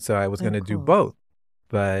this. And so I was going to do both.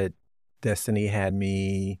 But Destiny had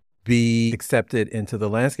me be accepted into the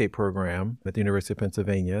landscape program at the University of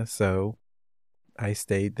Pennsylvania. So I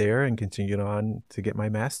stayed there and continued on to get my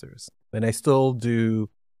master's. And I still do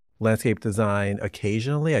landscape design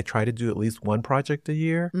occasionally. I try to do at least one project a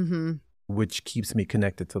year, which keeps me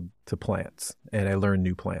connected to plants. And I learn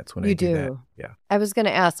new plants when I do that. Yeah. I was going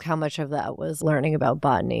to ask how much of that was learning about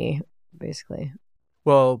botany, basically.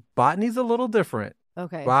 Well, botany's a little different.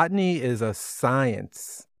 Okay. Botany is a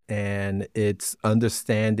science, and it's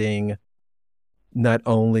understanding not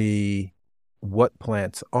only what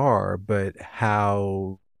plants are, but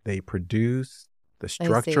how they produce, the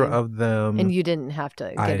structure of them. And you didn't have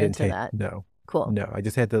to get into that? No. Cool. No, I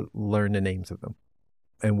just had to learn the names of them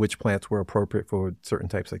and which plants were appropriate for certain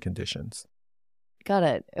types of conditions. Got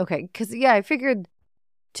it. Okay. Because, yeah, I figured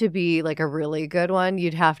to be like a really good one,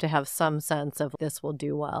 you'd have to have some sense of this will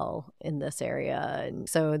do well in this area. And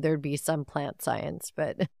so there'd be some plant science,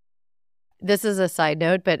 but this is a side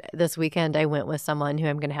note, but this weekend I went with someone who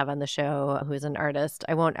I'm going to have on the show who's an artist.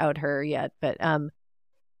 I won't out her yet, but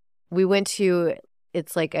we went to,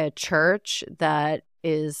 it's like a church that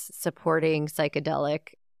is supporting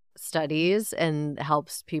psychedelic studies and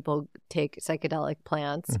helps people take psychedelic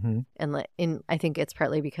plants. And I think it's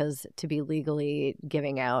partly because to be legally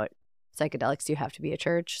giving out psychedelics, you have to be a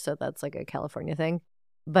church. So that's like a California thing.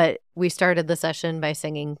 But we started the session by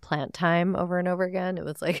singing Plant Time over and over again. It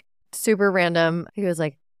was like super random. He was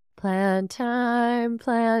like, plant time,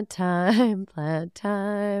 plant time, plant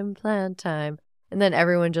time, plant time. And then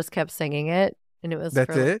everyone just kept singing it. And it was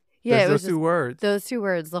That's it? Yeah, There's it was those two words. those 2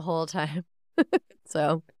 words the whole time.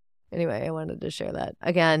 So anyway, I wanted to share that.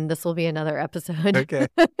 Again, this will be another episode. Okay.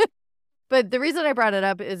 But the reason I brought it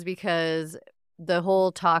up is because the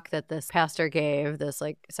whole talk that this pastor gave, this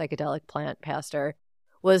like psychedelic plant pastor,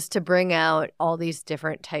 was to bring out all these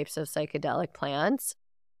different types of psychedelic plants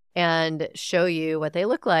and show you what they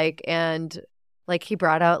look like. And like he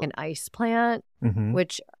brought out an ice plant,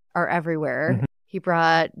 which are everywhere. He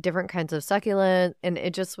brought different kinds of succulent, and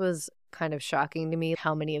it just was kind of shocking to me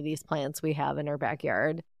how many of these plants we have in our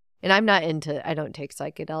backyard. And I don't take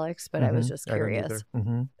psychedelics, but I was just curious.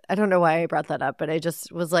 I don't know why I brought that up, but I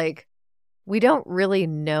just was like, we don't really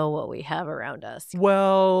know what we have around us.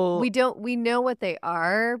 Well, we know what they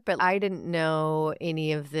are, but I didn't know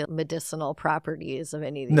any of the medicinal properties of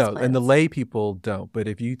any of these plants. And the lay people don't. But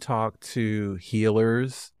if you talk to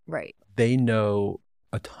healers, right, they know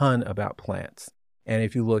a ton about plants. And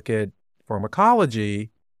if you look at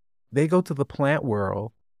pharmacology, they go to the plant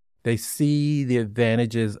world, they see the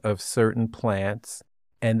advantages of certain plants,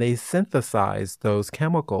 and they synthesize those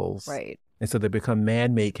chemicals. Right. And so they become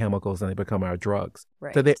man-made chemicals and they become our drugs.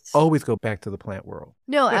 Right. So they always go back to the plant world.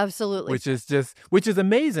 No, absolutely. Which is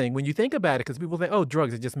amazing when you think about it, because people think, oh,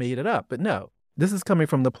 drugs, they just made it up. But no, this is coming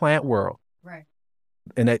from the plant world. Right.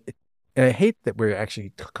 And I hate that we're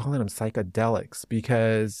actually calling them psychedelics,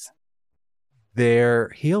 because they're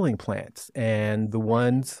healing plants. And the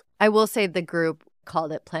ones... I will say the group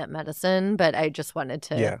called it plant medicine, but I just wanted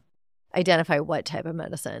to identify what type of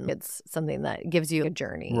medicine. It's something that gives you a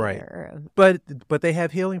journey. Right. But they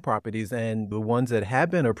have healing properties, and the ones that have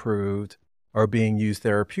been approved are being used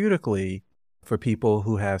therapeutically for people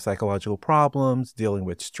who have psychological problems, dealing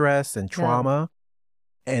with stress and trauma,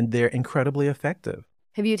 and they're incredibly effective.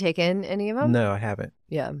 Have you taken any of them? No, I haven't.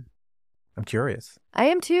 Yeah. I'm curious. I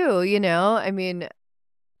am too, I mean,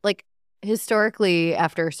 like historically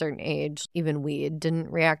after a certain age, even weed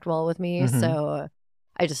didn't react well with me. So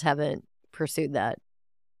I just haven't pursued that.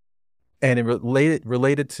 And it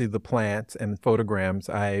related to the plants and photograms,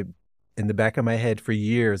 in the back of my head for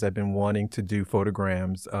years, I've been wanting to do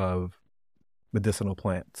photograms of medicinal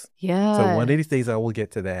plants. Yeah. So one of these days I will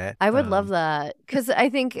get to that. I would love that, because I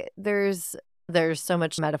think there's so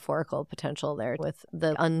much metaphorical potential there with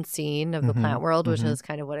the unseen of the plant world, which is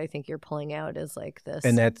kind of what I think you're pulling out is like this.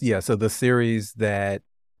 And that's, so the series that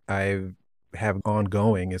I have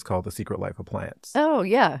ongoing is called The Secret Life of Plants. Oh,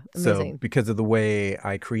 yeah. Amazing. So because of the way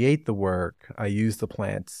I create the work, I use the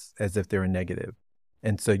plants as if they're a negative.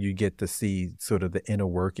 And so you get to see sort of the inner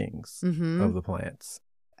workings of the plants.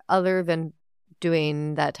 Other than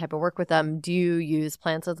doing that type of work with them, do you use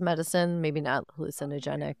plants as medicine? Maybe not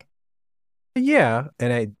hallucinogenic. Yeah.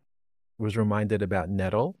 And I was reminded about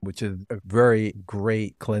nettle, which is a very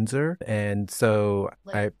great cleanser. And so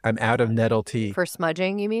I'm out of nettle tea. For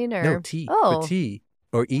smudging, you mean? Or? No, tea. Oh. For tea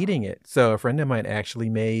or eating it. So a friend of mine actually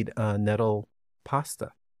made nettle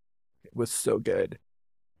pasta. It was so good.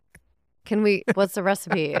 What's the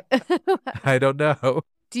recipe? I don't know.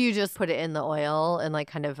 Do you just put it in the oil and like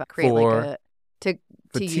kind of create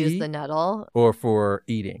to use the nettle? Or for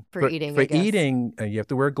eating? For eating, For I guess. eating, you have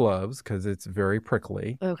to wear gloves because it's very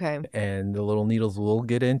prickly. Okay. And the little needles will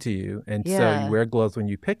get into you. And so you wear gloves when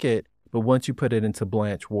you pick it, but once you put it into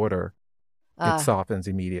blanch water, it softens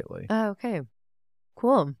immediately. Oh, okay.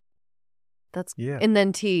 Cool. And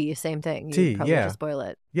then tea, same thing. You probably just boil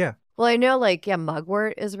it. Yeah. Well, I know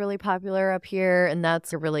mugwort is really popular up here, and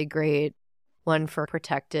that's a really great one for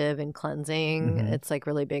protective and cleansing. It's like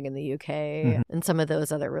really big in the UK. And some of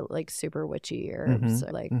those other like super witchy herbs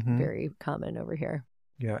are like very common over here.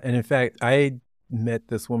 Yeah. And in fact, I met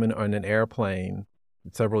this woman on an airplane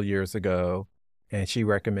several years ago, and she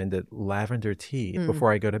recommended lavender tea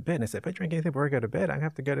before I go to bed. And I said, if I drink anything before I go to bed, I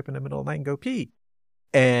have to get up in the middle of the night and go pee.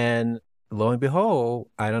 And lo and behold,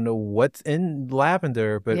 I don't know what's in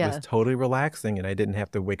lavender, but it was totally relaxing, and I didn't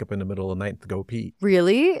have to wake up in the middle of the night to go pee.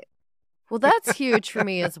 Really? Well, that's huge for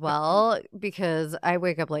me as well, because I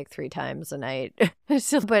wake up like 3 times a night.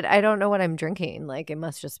 But I don't know what I'm drinking. Like, it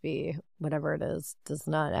must just be whatever it is, does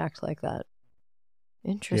not act like that.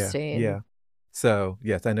 Interesting. Yeah. So,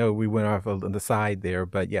 yes, I know we went off on the side there,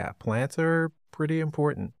 but yeah, plants are pretty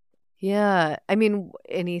important. Yeah. I mean,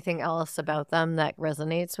 anything else about them that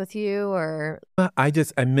resonates with you or? I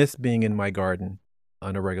miss being in my garden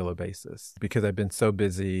on a regular basis because I've been so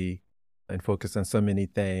busy and focused on so many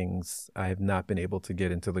things. I have not been able to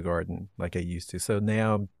get into the garden like I used to. So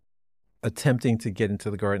now I'm attempting to get into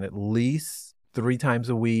the garden at least 3 times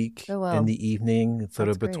a week Oh, in wow. the evening, sort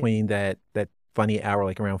That's of great. between that funny hour,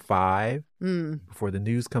 like around 5 Mm. before the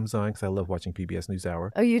news comes on, because I love watching PBS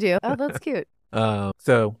NewsHour. Oh, you do? Oh, that's cute.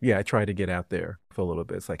 So yeah, I try to get out there for a little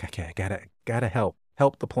bit. It's like, okay, I gotta help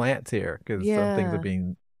the plants here because some things are Yeah.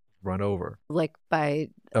 being run over. Like by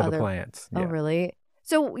Other other. plants, Oh, yeah. really?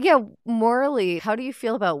 So, yeah, morally, how do you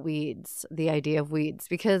feel about weeds, the idea of weeds?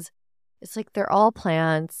 Because it's like they're all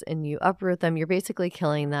plants and you uproot them, you're basically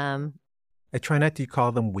killing them. I try not to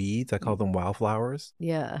call them weeds. I call them wildflowers.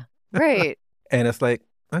 Yeah. Right. And it's like,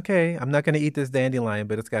 okay, I'm not going to eat this dandelion,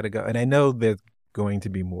 but it's got to go. And I know there's going to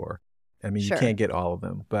be more. I mean, you Sure. can't get all of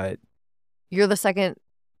them, but You're the second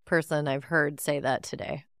person I've heard say that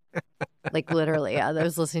today. Like literally, yeah. I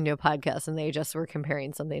was listening to a podcast and they just were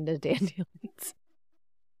comparing something to dandelions.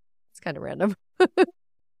 It's kind of random.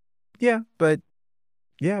 yeah,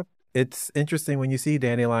 it's interesting when you see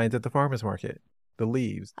dandelions at the farmer's market, the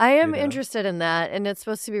leaves, I you am know. interested in that, and it's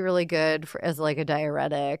supposed to be really good as like a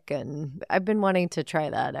diuretic, and I've been wanting to try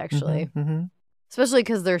that actually. Mm-hmm. Especially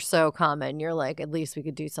because they're so common. You're like, at least we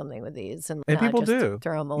could do something with these and And not people just do.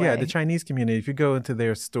 throw them Yeah, the away. Chinese community, if you go into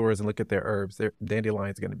their stores and look at their herbs, their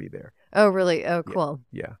dandelion's going to be there. Oh, really? Oh, Yeah. cool.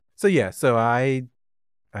 Yeah. So I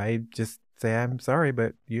just say, I'm sorry,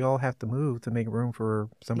 but you all have to move to make room for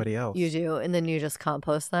somebody else. You do. And then you just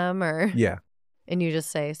compost them or? Yeah. And you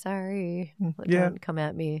just say, sorry, Yeah. don't come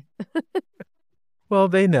at me. Well,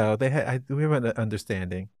 they know. We have an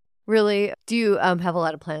understanding. Really? Do you have a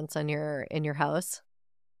lot of plants in your house?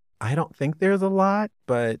 I don't think there's a lot,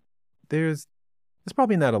 but there's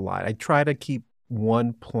probably not a lot. I try to keep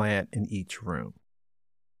one plant in each room.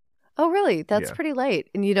 Oh, really? That's Yeah. pretty light.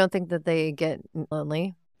 And you don't think that they get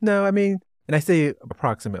lonely? No, I mean, and I say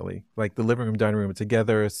approximately, like the living room, dining room are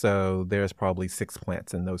together, so there's probably 6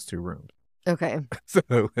 plants in those 2 rooms. Okay. So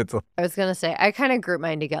it's I was going to say, I kind of group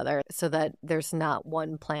mine together so that there's not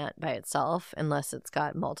one plant by itself unless it's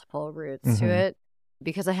got multiple roots to it.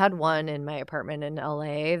 Because I had one in my apartment in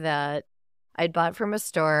LA that I'd bought from a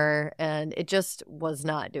store and it just was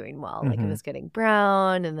not doing well. Like it was getting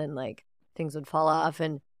brown and then like things would fall off.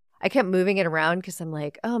 And I kept moving it around because I'm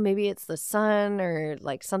like, oh, maybe it's the sun or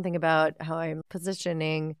like something about how I'm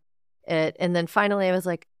positioning it. And then finally I was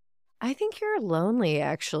like, I think you're lonely,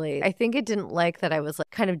 actually. I think it didn't like that I was like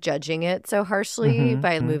kind of judging it so harshly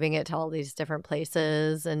by moving it to all these different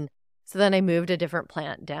places. And so then I moved a different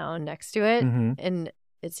plant down next to it and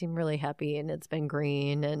it seemed really happy and it's been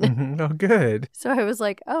green. And Oh, good. so I was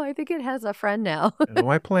like, oh, I think it has a friend now.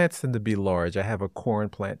 My plants tend to be large. I have a corn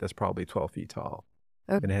plant that's probably 12 feet tall.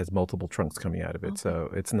 Okay. And it has multiple trunks coming out of it, so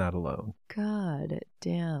it's not alone. God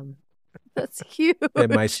damn. That's huge.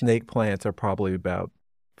 And my snake plants are probably about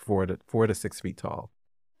 4 to 6 feet tall.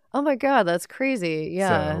 Oh my God, that's crazy.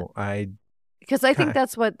 Yeah. So because I think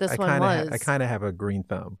that's what this one was. I kind of have a green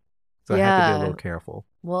thumb, so I have to be a little careful.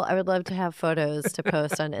 Well, I would love to have photos to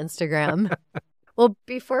post on Instagram. Well,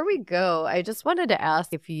 before we go, I just wanted to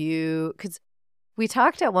ask if because we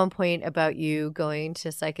talked at one point about you going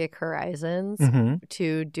to Psychic Horizons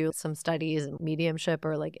to do some studies in mediumship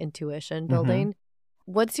or like intuition building.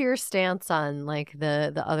 What's your stance on like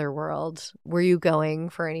the other world? Were you going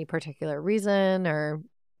for any particular reason or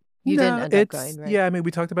you didn't end up going, right? Yeah, I mean,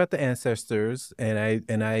 we talked about the ancestors and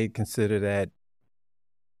I consider that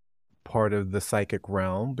part of the psychic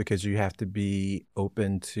realm because you have to be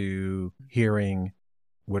open to hearing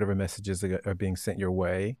whatever messages are being sent your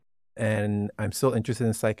way. And I'm still interested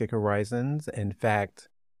in Psychic Horizons. In fact,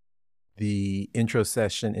 the intro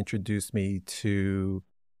session introduced me to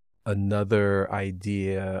another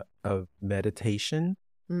idea of meditation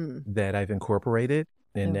that I've incorporated,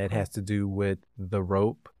 and that has to do with the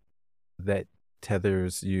rope that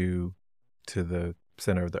tethers you to the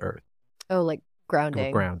center of the earth. Oh, like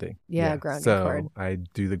grounding. Grounding. Yeah, grounding cord. So I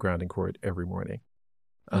do the grounding cord every morning.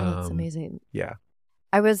 Oh, that's amazing. Yeah.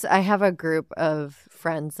 I have a group of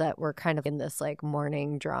friends that were kind of in this like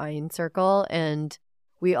morning drawing circle, and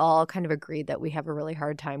we all kind of agreed that we have a really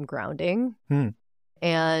hard time grounding.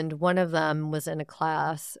 And one of them was in a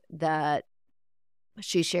class that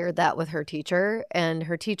she shared that with her teacher, and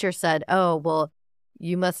her teacher said, oh, well,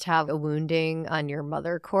 you must have a wounding on your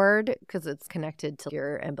mother cord because it's connected to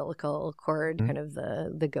your umbilical cord, kind of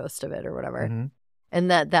the ghost of it or whatever. And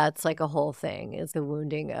that's like a whole thing is the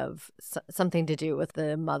wounding of something to do with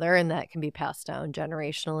the mother, and that can be passed down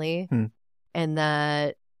generationally. And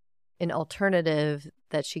that an alternative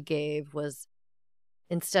that she gave was,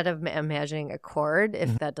 instead of imagining a cord,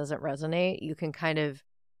 if that doesn't resonate, you can kind of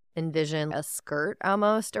envision a skirt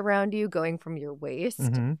almost around you going from your waist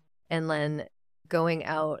and then going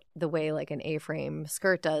out the way like an A-frame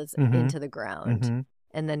skirt does into the ground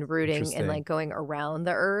and then rooting and like going around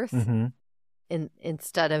the earth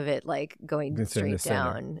instead of it like going straight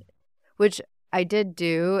down, which I did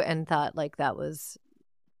do and thought like that was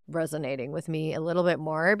resonating with me a little bit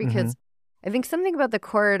more because I think something about the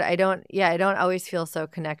cord, I don't always feel so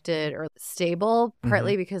connected or stable,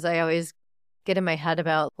 partly because I always get in my head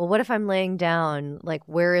about, well, what if I'm laying down? Like,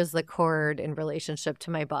 where is the cord in relationship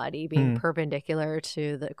to my body being perpendicular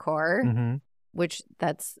to the core? Which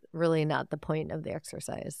that's really not the point of the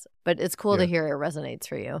exercise. But it's cool to hear it resonates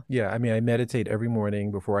for you. Yeah, I mean, I meditate every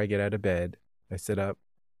morning before I get out of bed. I sit up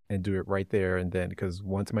and do it right there and then, because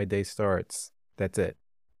once my day starts, that's it.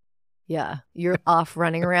 Yeah, you're off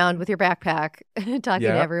running around with your backpack, talking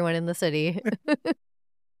to everyone in the city.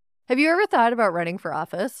 Have you ever thought about running for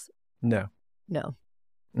office? No.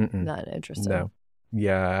 Not interested. No.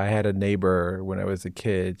 Yeah, I had a neighbor when I was a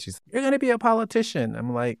kid. She's, you're going to be a politician.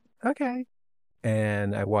 I'm like, okay.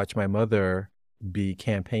 And I watched my mother be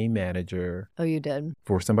campaign manager. Oh, you did?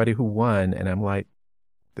 For somebody who won. And I'm like,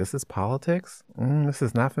 this is politics? This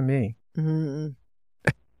is not for me.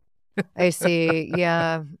 I see.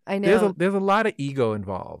 Yeah, I know. There's a lot of ego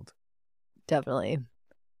involved. Definitely.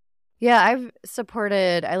 Yeah,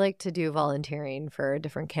 I like to do volunteering for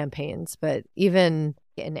different campaigns, but even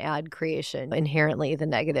in ad creation, inherently the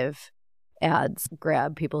negative ads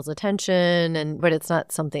grab people's attention, but it's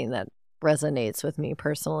not something that resonates with me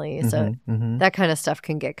personally. So that kind of stuff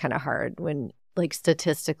can get kind of hard when like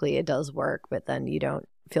statistically it does work, but then you don't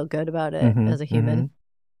feel good about it as a human.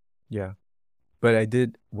 Yeah. But I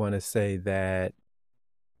did want to say that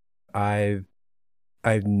I've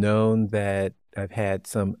known that I've had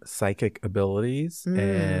some psychic abilities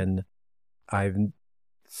and I've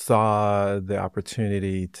saw the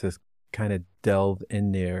opportunity to kind of delve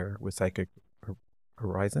in there with psychic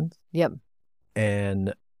horizons. Yep.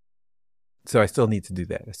 And so I still need to do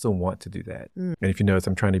that. I still want to do that. And if you notice,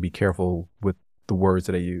 I'm trying to be careful with the words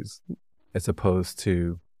that I use as opposed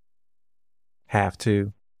to have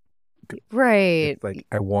to. Right. It's like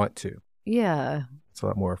I want to. Yeah. It's a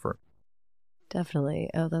lot more affirming. Definitely.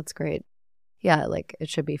 Oh, that's great. Yeah, like it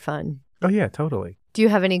should be fun. Oh, yeah, totally. Do you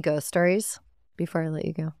have any ghost stories before I let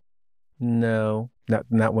you go? No,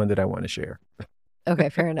 not one that I want to share. Okay,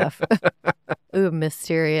 fair enough. Ooh,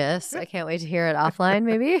 mysterious. I can't wait to hear it offline,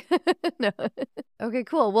 maybe. No. Okay,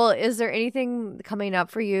 cool. Well, is there anything coming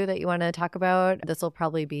up for you that you want to talk about? This will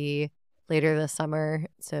probably be later this summer.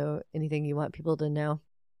 So anything you want people to know?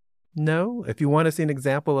 No. If you want to see an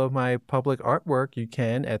example of my public artwork, you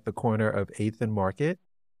can at the corner of 8th and Market.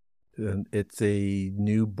 It's a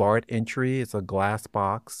new BART entry. It's a glass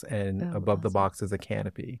box, and above the box is a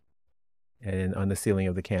canopy. And on the ceiling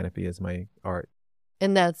of the canopy is my art.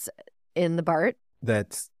 And that's in the BART?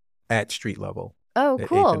 That's at street level. Oh, at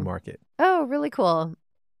cool. 8th and Market. Oh, really cool.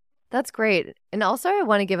 That's great. And also I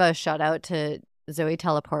want to give a shout out to Zoe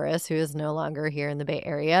Teleporis, who is no longer here in the Bay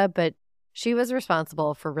Area, but she was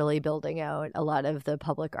responsible for really building out a lot of the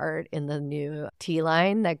public art in the new T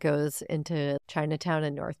line that goes into Chinatown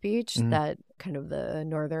and North Beach, that kind of the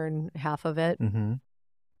northern half of it.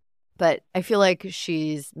 But I feel like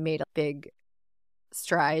she's made big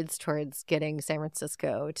strides towards getting San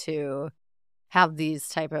Francisco to have these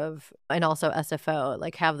type of, and also SFO,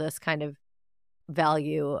 like have this kind of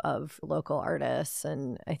value of local artists.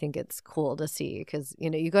 And I think it's cool to see because, you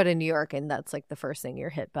know, you go to New York and that's like the first thing you're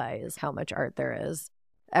hit by is how much art there is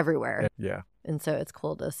everywhere. Yeah. And so it's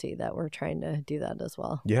cool to see that we're trying to do that as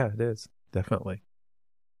well. Yeah, it is. Definitely.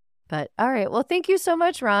 But all right. Well, thank you so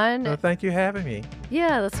much, Ron. Well, thank you for having me.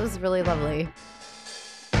 Yeah, this was really lovely.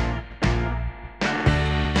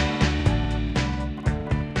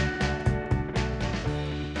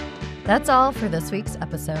 That's all for this week's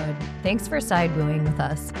episode. Thanks for side wooing with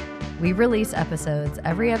us. We release episodes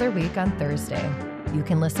every other week on Thursday. You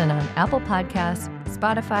can listen on Apple Podcasts,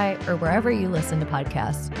 Spotify, or wherever you listen to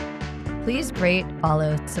podcasts. Please rate,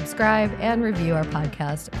 follow, subscribe, and review our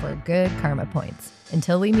podcast for good karma points.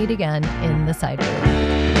 Until we meet again in the side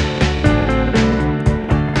woo.